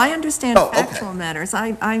 No, I understand factual matters.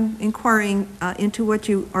 I'm inquiring into what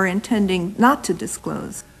you are intending not to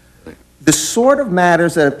disclose. The sort of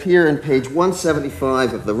matters that appear in page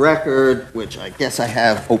 175 of the record, which I guess I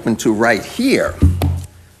have open to right here.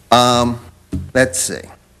 Let's see.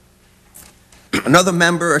 Another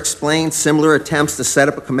member explained similar attempts to set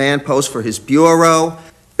up a command post for his bureau.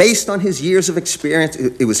 Based on his years of experience,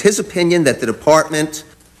 it was his opinion that the department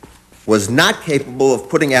was not capable of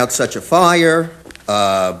putting out such a fire.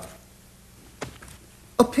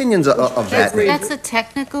 Opinions of that. That's a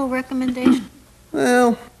technical recommendation?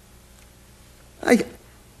 Well,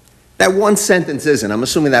 that one sentence isn't. I'm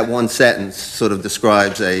assuming that one sentence sort of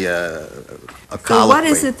describes a colloquy. So what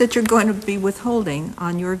is it that you're going to be withholding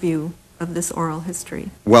on your view of this oral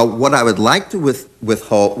history? Well, what I would like to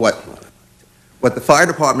withhold, what the fire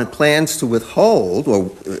department plans to withhold or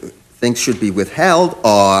thinks should be withheld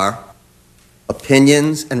are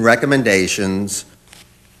opinions and recommendations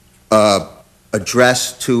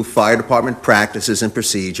addressed to fire department practices and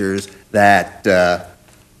procedures that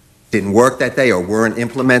didn't work that day or weren't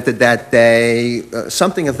implemented that day,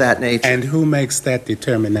 something of that nature. And who makes that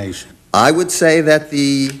determination? I would say that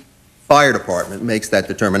the fire department makes that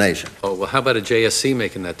determination. Oh, well, how about a JSC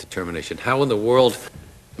making that determination? How in the world,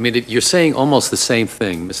 I mean, you're saying almost the same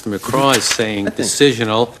thing. Mr. McCraw is saying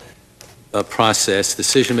decisional process,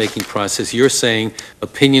 decision-making process. You're saying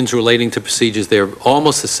opinions relating to procedures. They're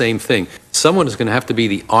almost the same thing. Someone is going to have to be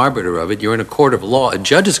the arbiter of it. You're in a court of law. A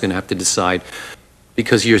judge is going to have to decide,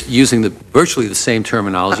 because you're using virtually the same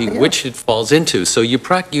terminology, which it falls into. So you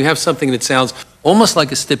have something that sounds almost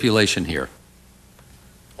like a stipulation here.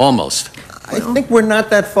 Almost. I think we're not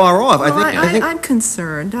that far off. Well, I think I'm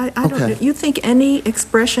concerned. I don't Okay. know. You think any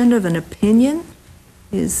expression of an opinion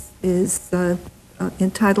is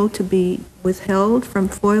entitled to be withheld from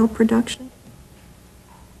FOIL production?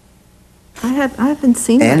 I haven't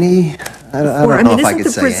seen that any, I don't before. know if I isn't could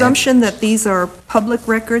the say any. presumption that these are public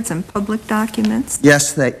records and public documents?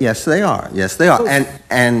 Yes, they are. Yes, they are.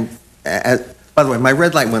 And by the way, my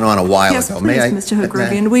red light went on a while Yes, ago. please, Mr.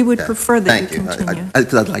 Hagrovian. We would prefer that you Thank continue. you.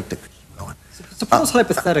 Because I'd like to keep going. Suppose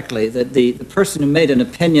hypothetically that the person who made an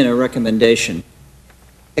opinion or recommendation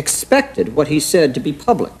expected what he said to be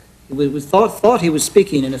public. Thought he was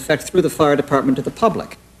speaking, in effect, through the fire department to the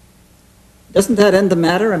public. Doesn't that end the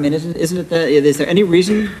matter? I mean, isn't it that, is there any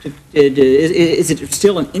reason, is it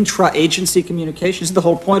still an intra-agency communication? Isn't the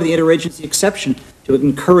whole point of the interagency exception to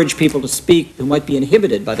encourage people to speak who might be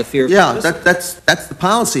inhibited by the fear of Yeah, criticism? that's the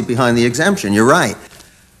policy behind the exemption. You're right.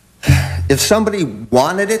 If somebody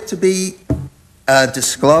wanted it to be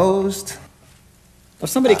disclosed, If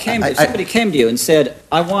somebody came to you and said,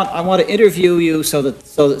 I want to interview you so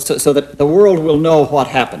that the world will know what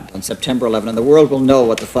happened on September 11, and the world will know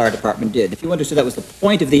what the fire department did. If you understood that was the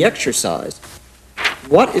point of the exercise,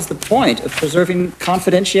 what is the point of preserving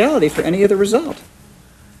confidentiality for any other result?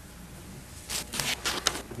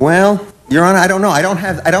 well, Your Honor, I don't know. I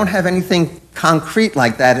don't have anything concrete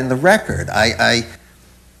like that in the record.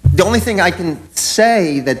 The only thing I can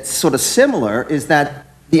say that's sort of similar is that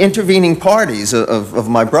the intervening parties of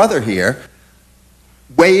my brother here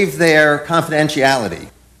waived their confidentiality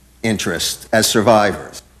interest as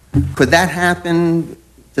survivors. Could that happen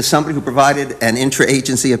to somebody who provided an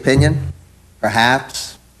intra-agency opinion?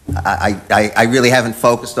 Perhaps. I really haven't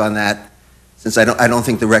focused on that since I don't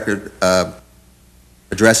think the record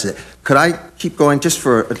addresses it. Could I keep going just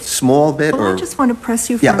for a small bit? Well, or? I just want to press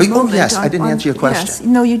you for Yeah. a moment. Oh, yes, I didn't answer your question. Yes,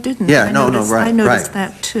 no, you didn't. Yeah, I no, noticed, right, I noticed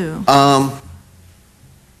right. that, too.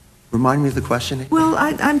 Remind me of the question. Well,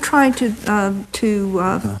 I'm trying to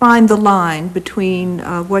find the line between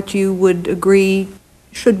what you would agree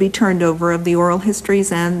should be turned over of the oral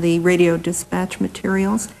histories and the radio dispatch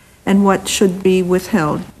materials, and what should be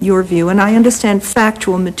withheld, your view. And I understand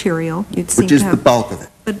factual material, you'd seem Which to is have... the bulk of it.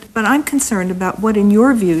 But I'm concerned about what, in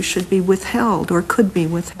your view, should be withheld or could be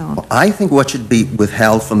withheld. Well, I think what should be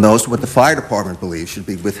withheld from those, what the fire department believes should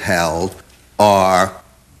be withheld, are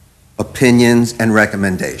opinions and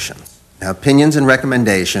recommendations. Now, opinions and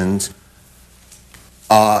recommendations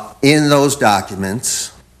in those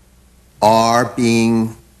documents are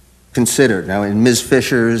being considered. Now, in Ms.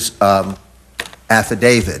 Fisher's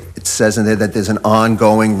affidavit, it says in there that there's an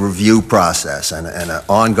ongoing review process and an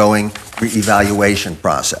ongoing reevaluation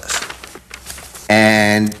process.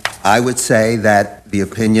 And I would say that the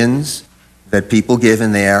opinions that people give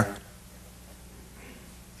in there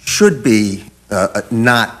should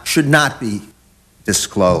not be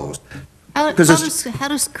disclosed. How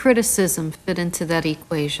does criticism fit into that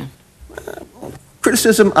equation?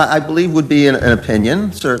 Criticism, I believe, would be an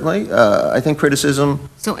opinion, certainly. I think criticism,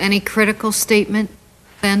 So any critical statement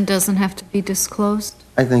then doesn't have to be disclosed?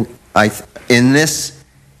 I think, in this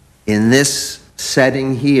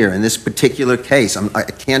setting here, in this particular case, I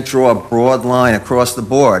can't draw a broad line across the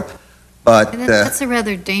board, but... And that's a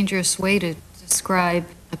rather dangerous way to describe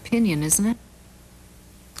opinion, isn't it?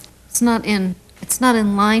 It's not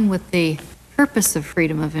in line with the purpose of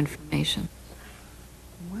freedom of information.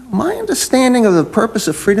 My understanding of the purpose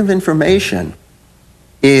of freedom of information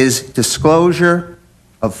is disclosure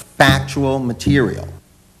of factual material.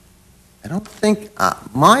 I don't think,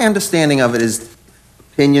 my understanding of it is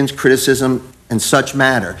opinions, criticism, and such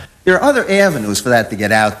matter. There are other avenues for that to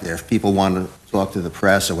get out there if people want to talk to the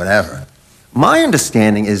press or whatever. My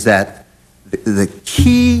understanding is that the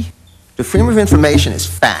key to freedom of information is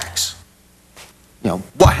facts. You know,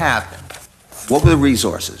 what happened? What were the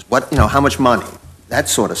resources? How much money? That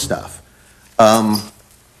sort of stuff.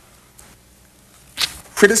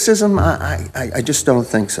 Criticism, I just don't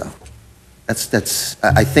think so.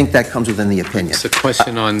 I think that comes within the opinion. It's a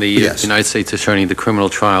question on the Yes. United States Attorney, the criminal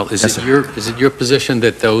trial. Is Yes, it your position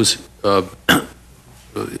that those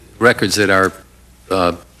records that are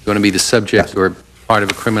going to be the subject Yes. or part of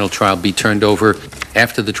a criminal trial be turned over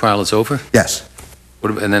after the trial is over? Yes.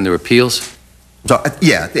 And then there are appeals? So,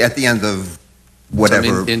 yeah, at the end of whatever.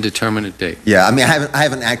 Some indeterminate date. Yeah, I mean, I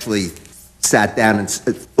haven't actually sat down and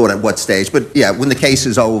thought at what stage, but yeah, when the case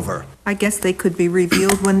is over. I guess they could be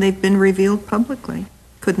revealed when they've been revealed publicly,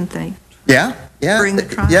 couldn't they? Yeah. During the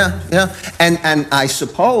trial? Yeah. And I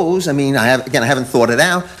suppose, I mean, I haven't thought it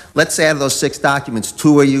out. Let's say out of those 6 documents,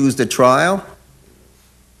 2 are used at trial.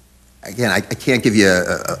 Again, I can't give you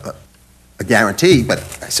a a guarantee, but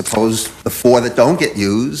I suppose the 4 that don't get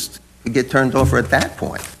used could get turned over at that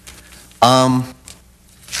point.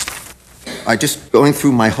 I just going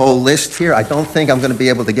through my whole list here, I don't think I'm going to be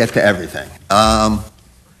able to get to everything.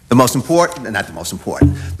 The most important, not the most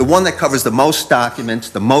important, the one that covers the most documents,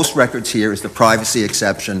 the most records here is the privacy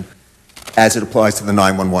exception as it applies to the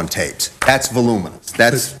 911 tapes. That's voluminous.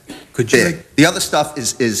 That's big. The other stuff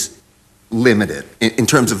is limited in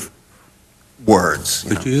terms of words.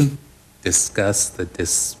 Could you discuss the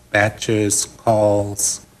dispatcher's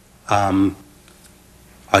calls?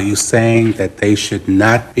 Are you saying that they should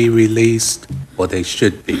not be released or they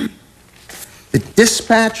should be? The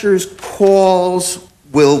dispatcher's calls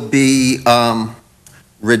will be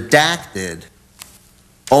redacted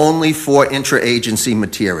only for interagency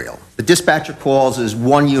material. The dispatcher calls is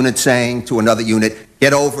one unit saying to another unit,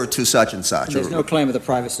 get over to such and such. And there's no claim of the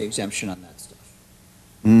privacy exemption on that stuff.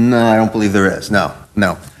 No, I don't believe there is. No.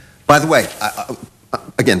 By the way,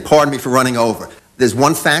 again, pardon me for running over. There's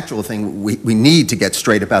one factual thing we need to get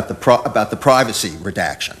straight about the privacy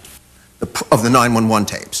redaction of the 911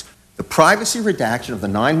 tapes. The privacy redaction of the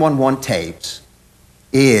 911 tapes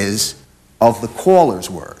is of the caller's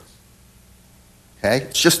words. Okay?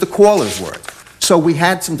 It's just the caller's words. So we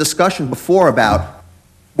had some discussion before about,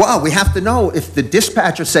 well, we have to know if the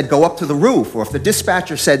dispatcher said go up to the roof, or if the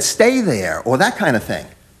dispatcher said stay there, or that kind of thing.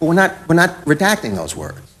 But we're not redacting those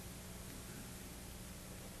words.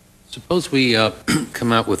 Suppose we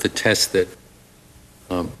come out with a test that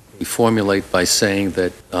we formulate by saying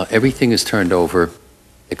that everything is turned over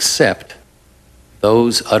except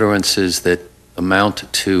those utterances that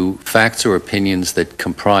amount to facts or opinions that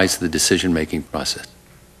comprise the decision-making process.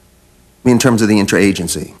 In terms of the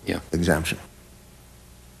interagency Yeah. exemption.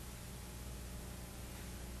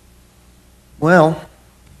 Well,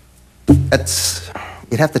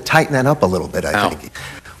 you'd have to tighten that up a little bit, I think.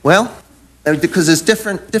 Well, because there's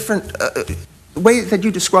different the way that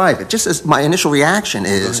you describe it, just as my initial reaction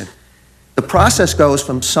is, the process goes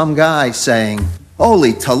from some guy saying,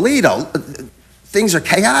 holy Toledo, things are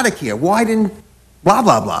chaotic here. Why didn't blah,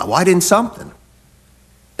 blah, blah? Why didn't something?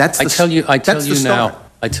 I tell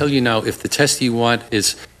you now, if the test you want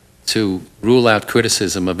is to rule out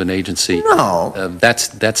criticism of an agency,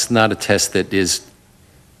 that's not a test that is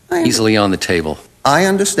easily on the table. I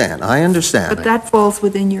understand. But that falls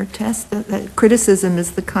within your test. That criticism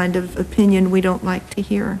is the kind of opinion we don't like to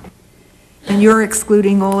hear. And you're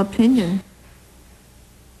excluding all opinion.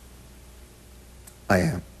 I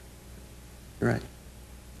am. You're right.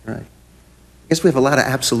 I guess we have a lot of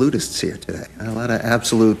absolutists here today. A lot of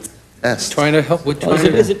absolute tests. Trying to help with...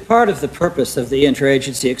 Is it part of the purpose of the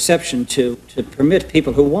interagency exception to permit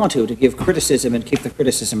people who want to give criticism and keep the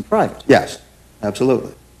criticism private? Yes,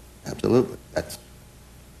 absolutely. That's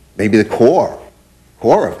maybe the core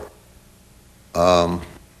of it. So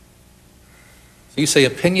you say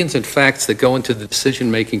opinions and facts that go into the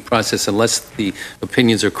decision-making process unless the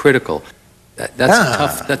opinions are critical.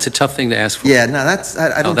 That's a tough thing to ask for. Yeah, no,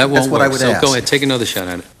 I don't think that's what I would ask. Go ahead, take another shot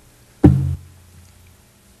at it.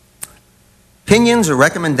 Opinions or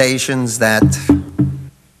recommendations that,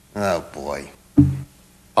 oh boy.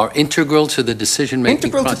 Are integral to the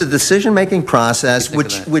decision-making process. To the decision-making process,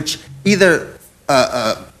 which either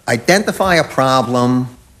identify a problem,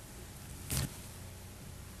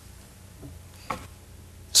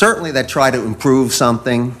 certainly that try to improve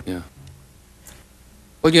something. Yeah.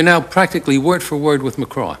 Well, you're now practically word for word with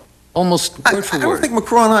McCraw. Almost word for word. I don't think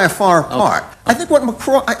McCraw and I are far apart. I think what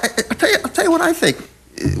McCraw, I'll tell you what I think.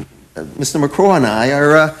 Mr. McCraw and I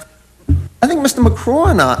are, I think Mr.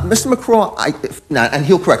 McCraw and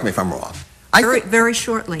he'll correct me if I'm wrong. Very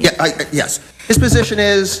shortly. Yeah, yes. His position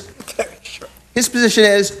is,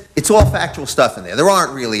 it's all factual stuff in there. There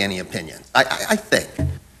aren't really any opinions, I think.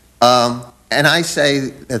 And I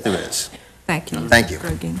say that there is. Thank you. Thank you.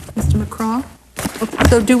 Mr. McCraw?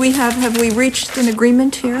 So have we reached an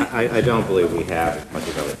agreement here? I don't believe we have, as much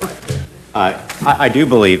as I would like to. I do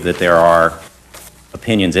believe that there are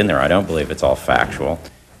opinions in there. I don't believe it's all factual,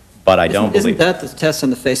 but I don't believe... Isn't that the test on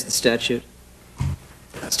the face of the statute?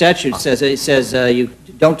 The statute says you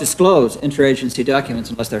don't disclose interagency documents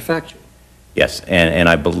unless they're factual. Yes, and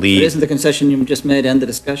I believe... But isn't the concession you just made end the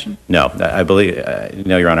discussion? No, I believe,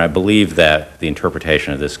 no, Your Honor, I believe that the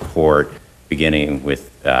interpretation of this court, beginning with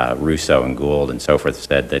Russo and Gould and so forth,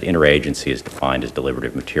 said that interagency is defined as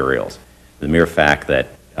deliberative materials. The mere fact that,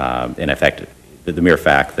 in effect, the mere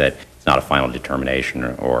fact that it's not a final determination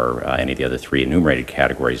or any of the other three enumerated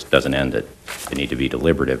categories doesn't end it. They need to be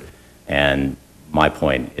deliberative. And my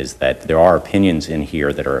point is that there are opinions in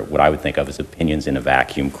here that are what I would think of as opinions in a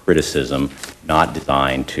vacuum, criticism, not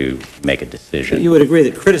designed to make a decision. You would agree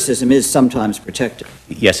that criticism is sometimes protected?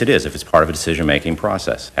 Yes, it is, if it's part of a decision-making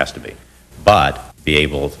process, it has to be. But be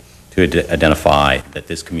able to identify that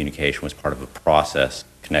this communication was part of a process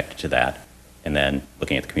connected to that, and then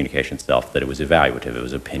looking at the communication itself, that it was evaluative, it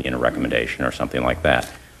was opinion or recommendation or something like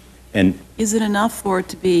that. And is it enough for it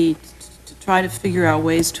to be, to try to figure out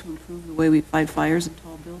ways to improve the way we fight fires in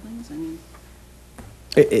tall buildings? I mean,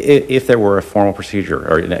 if there were a formal procedure,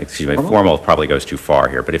 or excuse me, formal probably goes too far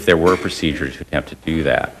here, but if there were a procedure to attempt to do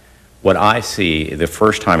that, what I see, the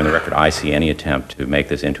first time in the record I see any attempt to make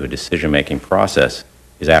this into a decision-making process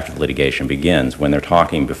is after the litigation begins. When they're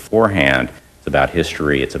talking beforehand, it's about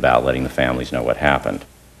history, it's about letting the families know what happened.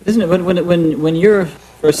 Isn't it, when you're,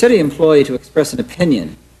 for a city employee to express an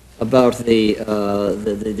opinion about the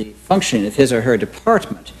functioning of his or her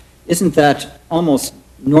department, isn't that almost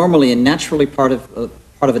normally and naturally part of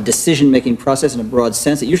a decision-making process in a broad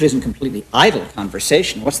sense? It usually isn't completely idle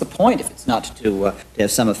conversation. What's the point if it's not to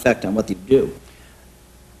have some effect on what you do?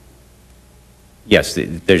 Yes,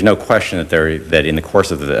 there's no question that in the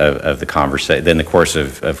course of the conversation, in the course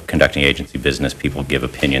of conducting agency business, people give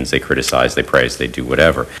opinions, they criticize, they praise, they do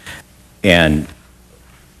whatever. And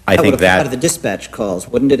I think that out of the dispatch calls,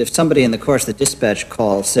 wouldn't it? If somebody in the course of the dispatch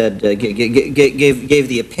call said, gave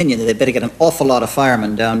the opinion that they better get an awful lot of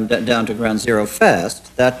firemen down to ground zero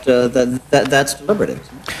fast, that's deliberative.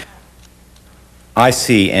 I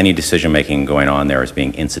see any decision-making going on there as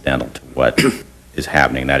being incidental to what is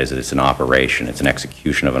happening. That is, it's an operation, it's an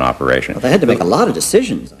execution of an operation. Well, they had to make a lot of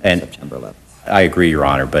decisions on September 11th. I agree, Your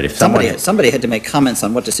Honor, but if somebody had to make comments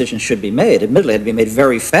on what decisions should be made, admittedly, it had to be made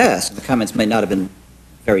very fast, and the comments may not have been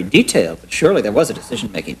very detailed, but surely there was a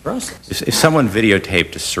decision-making process. If someone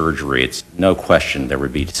videotaped a surgery, it's no question there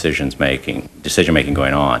would be decision-making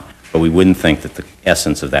going on, but we wouldn't think that the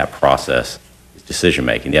essence of that process is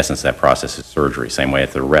decision-making. The essence of that process is surgery, same way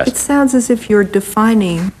at the arrest. It sounds as if you're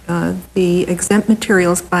defining the exempt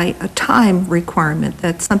materials by a time requirement,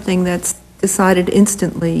 that something that's decided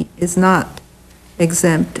instantly is not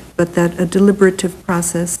exempt, but that a deliberative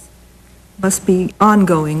process must be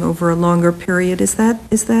ongoing over a longer period. Is that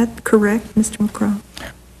correct, Mr. McCraw?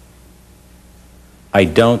 I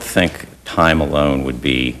don't think time alone would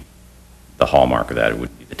be the hallmark of that. It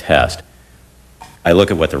would be the test. I look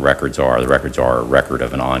at what the records are. The records are a record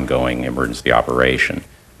of an ongoing emergency operation.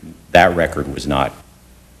 That record was not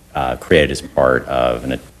created as part of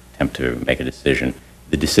an attempt to make a decision.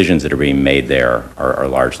 The decisions that are being made there are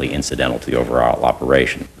largely incidental to the overall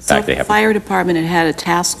operation. In fact, the fire department had a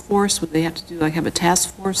task force. Would they have to do, have a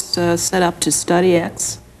task force set up to study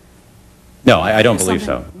X? No, I don't believe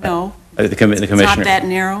so. No? The commissioner, it's not that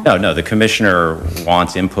narrow? No, the commissioner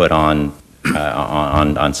wants input on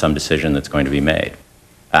some decision that's going to be made.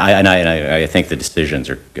 I think the decisions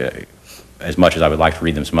are, as much as I would like to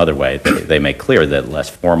read them some other way, they make clear that less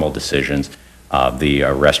formal decisions, the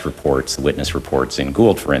arrest reports, the witness reports in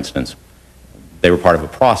Gould, for instance, they were part of a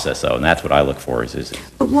process, though, and that's what I look for.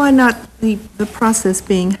 But why not the process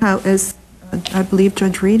being how, as I believe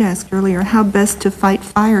Judge Reed asked earlier, how best to fight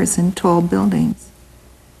fires in tall buildings?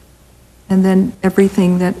 And then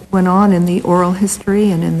everything that went on in the oral history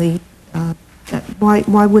and in the,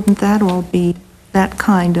 why wouldn't that all be that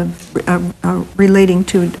kind of relating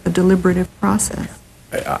to a deliberative process?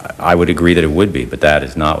 I would agree that it would be, but that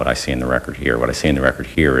is not what I see in the record here. What I see in the record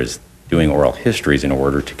here is doing oral histories in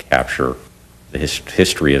order to capture the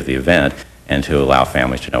history of the event and to allow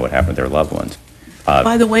families to know what happened to their loved ones.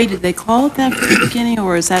 By the way, did they call it that from the beginning,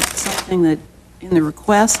 or is that something that in the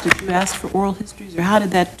request, did you ask for oral histories, or how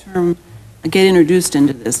did that term get introduced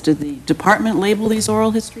into this? Did the department label these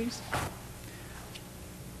oral histories?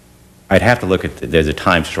 I'd have to look at, there's a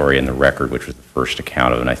time story in the record, which was the first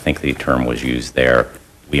account of it, and I think the term was used there.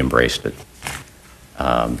 We embraced it.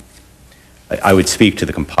 I would speak to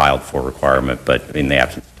the compiled for requirement, but in the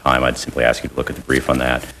absence of time, I'd simply ask you to look at the brief on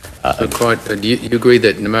that. So, Court, do you agree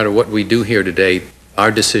that no matter what we do here today,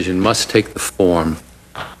 our decision must take the form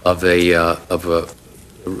of a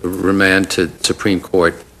remand to Supreme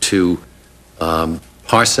Court to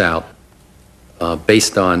parse out what is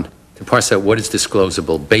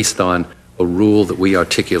disclosable based on a rule that we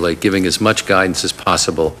articulate, giving as much guidance as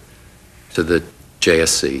possible to the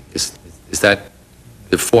JSC? Is that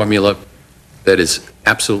the formula that is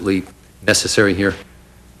absolutely necessary here?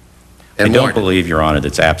 I don't believe, Your Honor,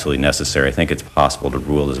 that's absolutely necessary. I think it's possible to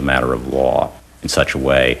rule as a matter of law in such a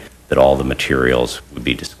way that all the materials would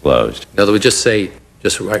be disclosed. In other words,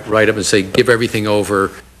 just write up and say, give everything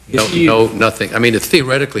over, no, nothing. I mean,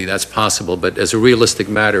 theoretically, that's possible, but as a realistic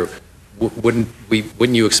matter, wouldn't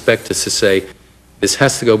you expect us to say, this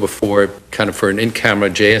has to go before, kind of for an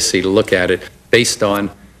in-camera JSC to look at it, based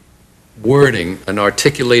on wording, an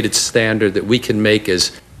articulated standard that we can make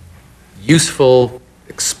as useful,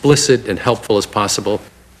 explicit, and helpful as possible?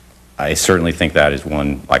 I certainly think that is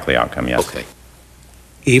one likely outcome, yes. Okay.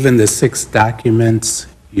 Even the 6 documents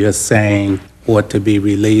you're saying ought to be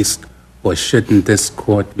released, or shouldn't this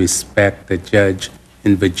court respect the judge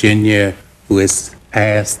in Virginia who has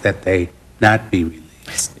asked that they not be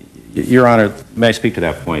released? Your Honor, may I speak to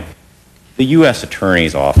that point? The U.S.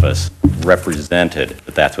 Attorney's Office represented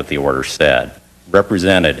that that's what the order said,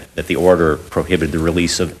 represented that the order prohibited the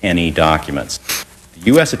release of any documents. The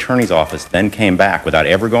U.S. Attorney's Office then came back without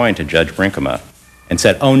ever going to Judge Brinkema and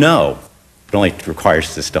said, oh no, it only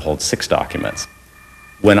requires us to hold 6 documents.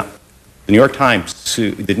 When the New York Times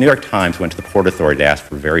went to the Port Authority to ask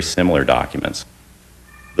for very similar documents,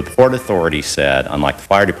 the Port Authority said, unlike the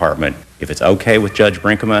fire department, if it's okay with Judge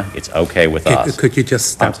Brinkema, it's okay with us. Could you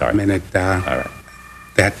just stop a minute? All right.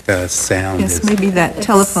 That sound Yes, is... maybe that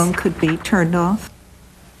telephone could be turned off.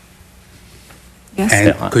 Yes?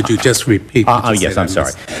 And could you just repeat what you yes, said? I'm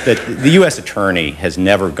sorry. The U.S. Attorney has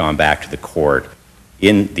never gone back to the court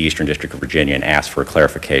in the Eastern District of Virginia and asked for a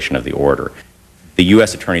clarification of the order. The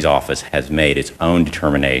U.S. Attorney's Office has made its own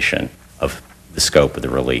determination of the scope of the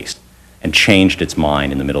release and changed its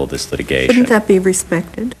mind in the middle of this litigation. Shouldn't that be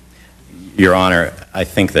respected? Your Honor, I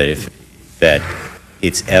think that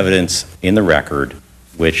it's evidence in the record,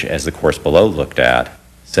 which, as the courts below looked at,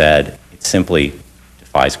 said it simply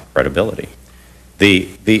defies credibility.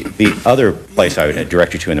 The other place I would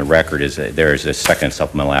direct you to in the record is there is a second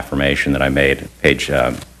supplemental affirmation that I made, page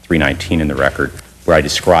 319 in the record, where I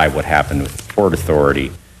describe what happened with the Port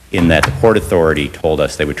Authority, in that the Port Authority told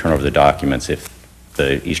us they would turn over the documents if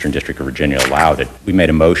the Eastern District of Virginia allowed it. We made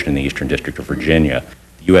a motion in the Eastern District of Virginia.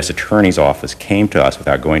 The U.S. Attorney's Office came to us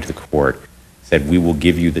without going to the court, said, we will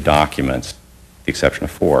give you the documents, with the exception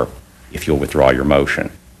of 4, if you'll withdraw your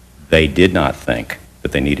motion. They did not think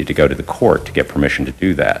that they needed to go to the court to get permission to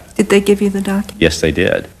do that. Did they give you the document? Yes, they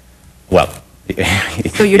did. Well,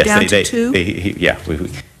 So you're yes, down to 2? Yeah.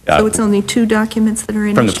 So it's only 2 documents that are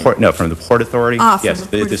in from issue? the Port, no, from the Port Authority. Ah, from yes,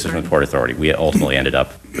 the Port this is from Authority. the Port Authority. We ultimately ended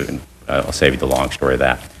up moving. I'll save you the long story of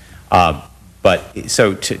that. But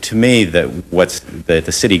so to me,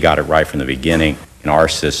 the city got it right from the beginning. In our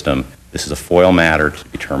system, this is a FOIL matter to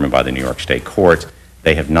be determined by the New York State courts.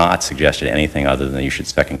 They have not suggested anything other than you should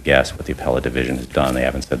second guess what the appellate division has done. They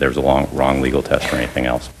haven't said there was a wrong legal test or anything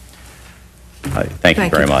else. Thank you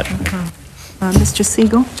very much. Mr.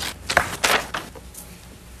 Siegel?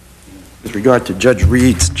 With regard to Judge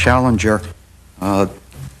Reed's challenger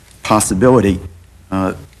possibility,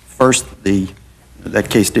 first, that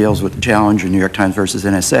case deals with the challenger, New York Times versus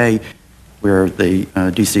NSA, where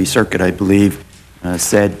the D.C. Circuit, I believe,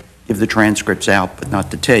 said give the transcripts out, but not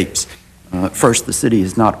the tapes. First, the city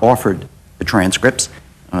has not offered the transcripts.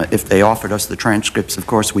 If they offered us the transcripts, of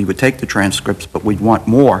course, we would take the transcripts, but we'd want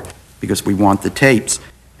more because we want the tapes.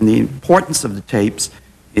 And the importance of the tapes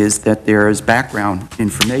is that there is background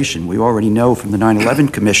information. We already know from the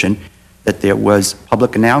 9/11 Commission that there was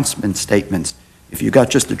public announcement statements. If you got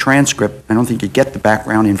just a transcript, I don't think you'd get the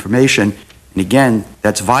background information. And again,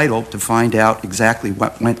 that's vital to find out exactly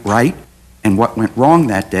what went right and what went wrong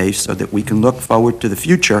that day so that we can look forward to the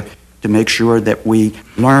future to make sure that we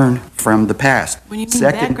learn from the past. When you mean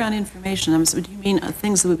background information, do you mean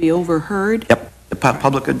things that would be overheard? Yep, the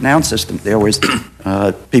public announce system. There was,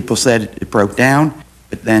 people said it broke down,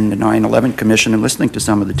 but then the 9/11 Commission, in listening to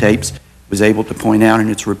some of the tapes, was able to point out in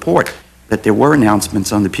its report that there were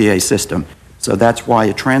announcements on the PA system. So that's why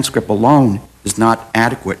a transcript alone is not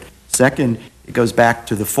adequate. Second, it goes back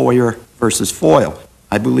to the FOIA versus FOIL.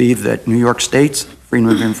 I believe that New York State's Freedom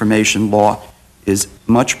of Information law is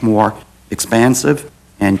much more expansive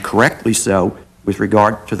and correctly so with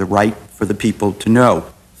regard to the right for the people to know.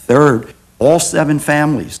 Third, all 7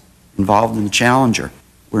 families involved in the challenger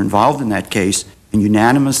were involved in that case and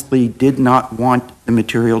unanimously did not want the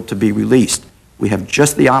material to be released. We have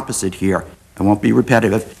just the opposite here. I won't be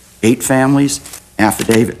repetitive. 8 families,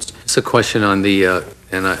 affidavits. It's a question on the,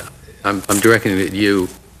 and I'm directing it at you,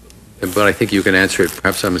 but I think you can answer it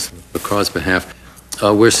perhaps on Mr. McCaw's behalf.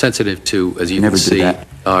 We're sensitive to, as you can see,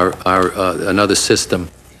 our another system,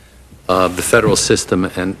 the federal system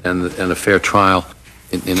and a fair trial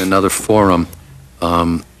in another forum.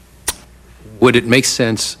 Would it make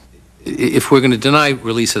sense, if we're going to deny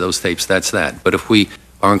release of those tapes, that's that. But if we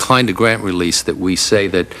are inclined to grant release, that we say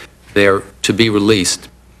that they're to be released,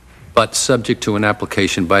 but subject to an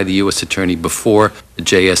application by the U.S. Attorney before the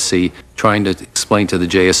JSC, trying to explain to the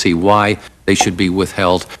JSC why they should be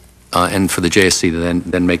withheld, and for the JSC to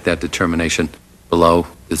then make that determination below.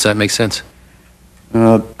 Does that make sense?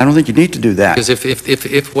 I don't think you need to do that. Because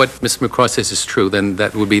if what Mr. McCraw says is true, then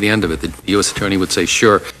that would be the end of it. The U.S. Attorney would say,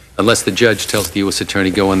 sure, unless the judge tells the U.S. Attorney,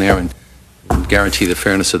 go in there and guarantee the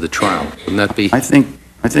fairness of the trial. Wouldn't that be? I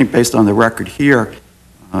think based on the record here,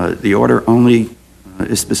 the order only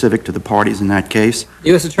is specific to the parties in that case. The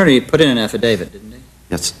U.S. Attorney put in an affidavit, didn't he?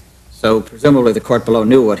 Yes. So presumably the court below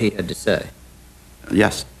knew what he had to say.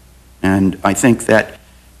 Yes. And I think that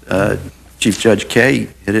Chief Judge Kaye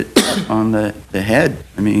hit it on the head.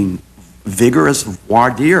 I mean, vigorous voir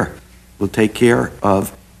dire will take care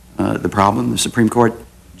of the problem. The Supreme Court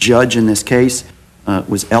judge in this case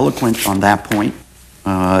was eloquent on that point,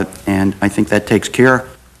 and I think that takes care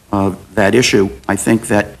of that issue. I think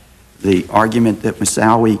that the argument that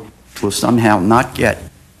Moussaoui will somehow not get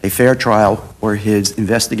a fair trial or his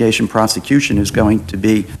investigation prosecution is going to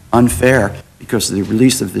be unfair because of the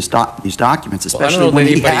release of these documents, especially when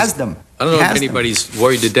he has them. I don't know if anybody's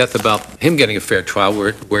worried to death about him getting a fair trial.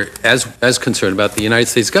 We're as concerned about the United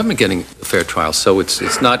States government getting a fair trial. So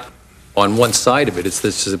it's not on one side of it. It's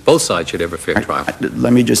that both sides should have a fair trial.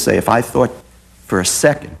 Let me just say, if I thought for a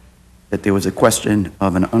second that there was a question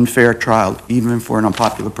of an unfair trial, even for an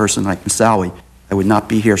unpopular person like Moussaoui, I would not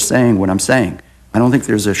be here saying what I'm saying. I don't think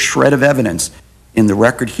there's a shred of evidence in the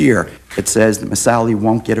record here that says that Moussaoui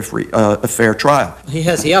won't get a fair trial.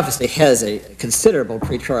 He obviously has a considerable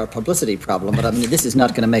pretrial publicity problem, but I mean, this is not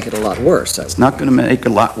going to make it a lot worse. It's not going to make it a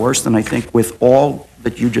lot worse, and I think with all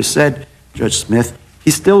that you just said, Judge Smith,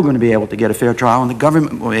 he's still going to be able to get a fair trial, and the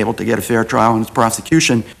government will be able to get a fair trial in its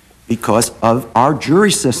prosecution because of our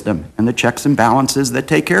jury system and the checks and balances that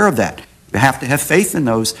take care of that. You have to have faith in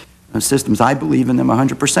those systems. I believe in them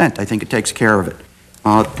 100%. I think it takes care of it.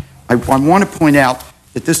 I want to point out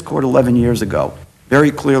that this court 11 years ago very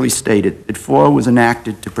clearly stated that FOIA was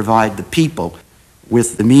enacted to provide the people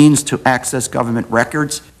with the means to access government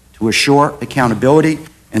records, to assure accountability,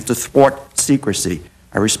 and to thwart secrecy.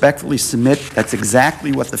 I respectfully submit that's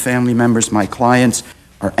exactly what the family members, my clients,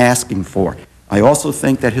 are asking for. I also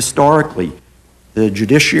think that historically, the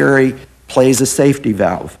judiciary plays a safety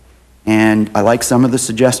valve. And I like some of the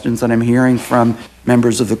suggestions that I'm hearing from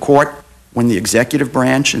members of the court when the executive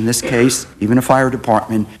branch, in this case, even a fire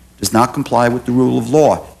department, does not comply with the rule of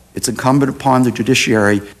law. It's incumbent upon the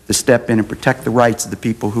judiciary to step in and protect the rights of the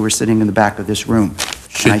people who are sitting in the back of this room.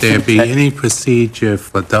 Should there be any procedure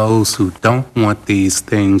for those who don't want these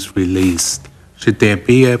things released? Should there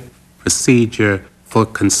be a procedure for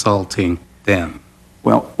consulting them?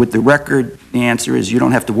 Well, with the record, the answer is you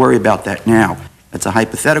don't have to worry about that now. That's a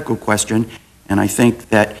hypothetical question, and I think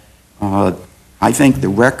that the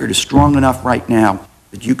record is strong enough right now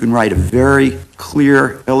that you can write a very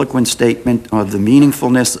clear, eloquent statement of the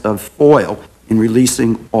meaningfulness of FOIA in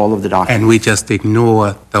releasing all of the documents. And we just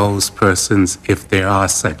ignore those persons if there are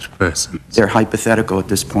such persons. They're hypothetical at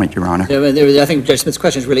this point, Your Honor. I think Judge Smith's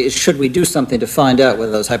question is really, should we do something to find out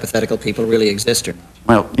whether those hypothetical people really exist or not?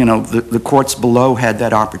 Well, you know, the courts below had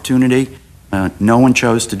that opportunity. No one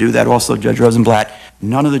chose to do that. Also, Judge Rosenblatt,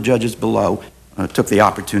 none of the judges below took the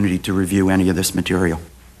opportunity to review any of this material.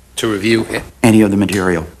 To review any of the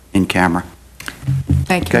material in camera.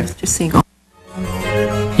 Thank you, Mr. Siegel.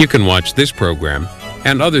 You can watch this program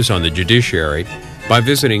and others on the judiciary by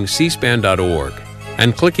visiting cspan.org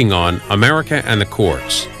and clicking on America and the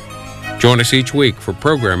Courts. Join us each week for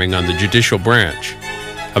programming on the judicial branch.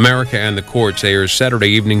 America and the Courts airs Saturday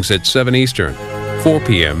evenings at 7 Eastern, 4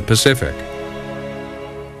 p.m. Pacific.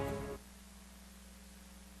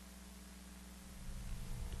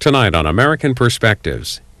 Tonight on American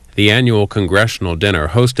Perspectives, the annual congressional dinner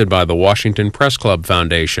hosted by the Washington Press Club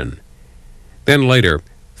Foundation. Then later,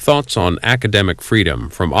 thoughts on academic freedom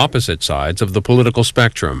from opposite sides of the political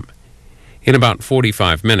spectrum. In about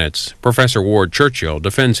 45 minutes, Professor Ward Churchill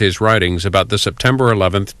defends his writings about the September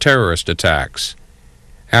 11th terrorist attacks.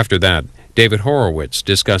 After that, David Horowitz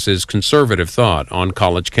discusses conservative thought on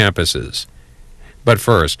college campuses. But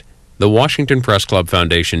first, the Washington Press Club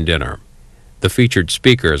Foundation dinner. The featured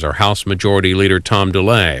speakers are House Majority Leader Tom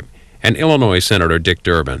DeLay and Illinois Senator Dick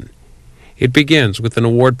Durbin. It begins with an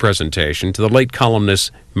award presentation to the late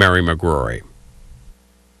columnist Mary McGrory.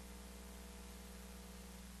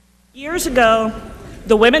 Years ago,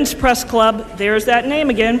 the Women's Press Club, there's that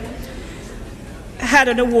name again, had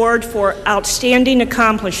an award for outstanding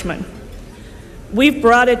accomplishment. We've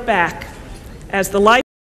brought it back as the